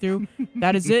 4 playthrough.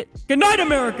 That is it. Good night,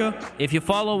 America. If you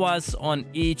follow us on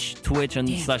each Twitch and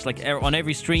slash like on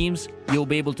every streams, you'll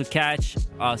be able to catch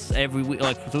us every week,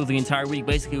 like through the entire week.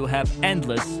 Basically, we'll have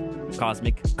endless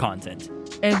cosmic content.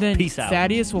 And then Peace out.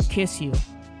 Thaddeus will kiss you.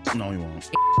 No, he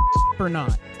won't. Or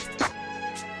not.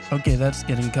 Okay, that's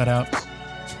getting cut out.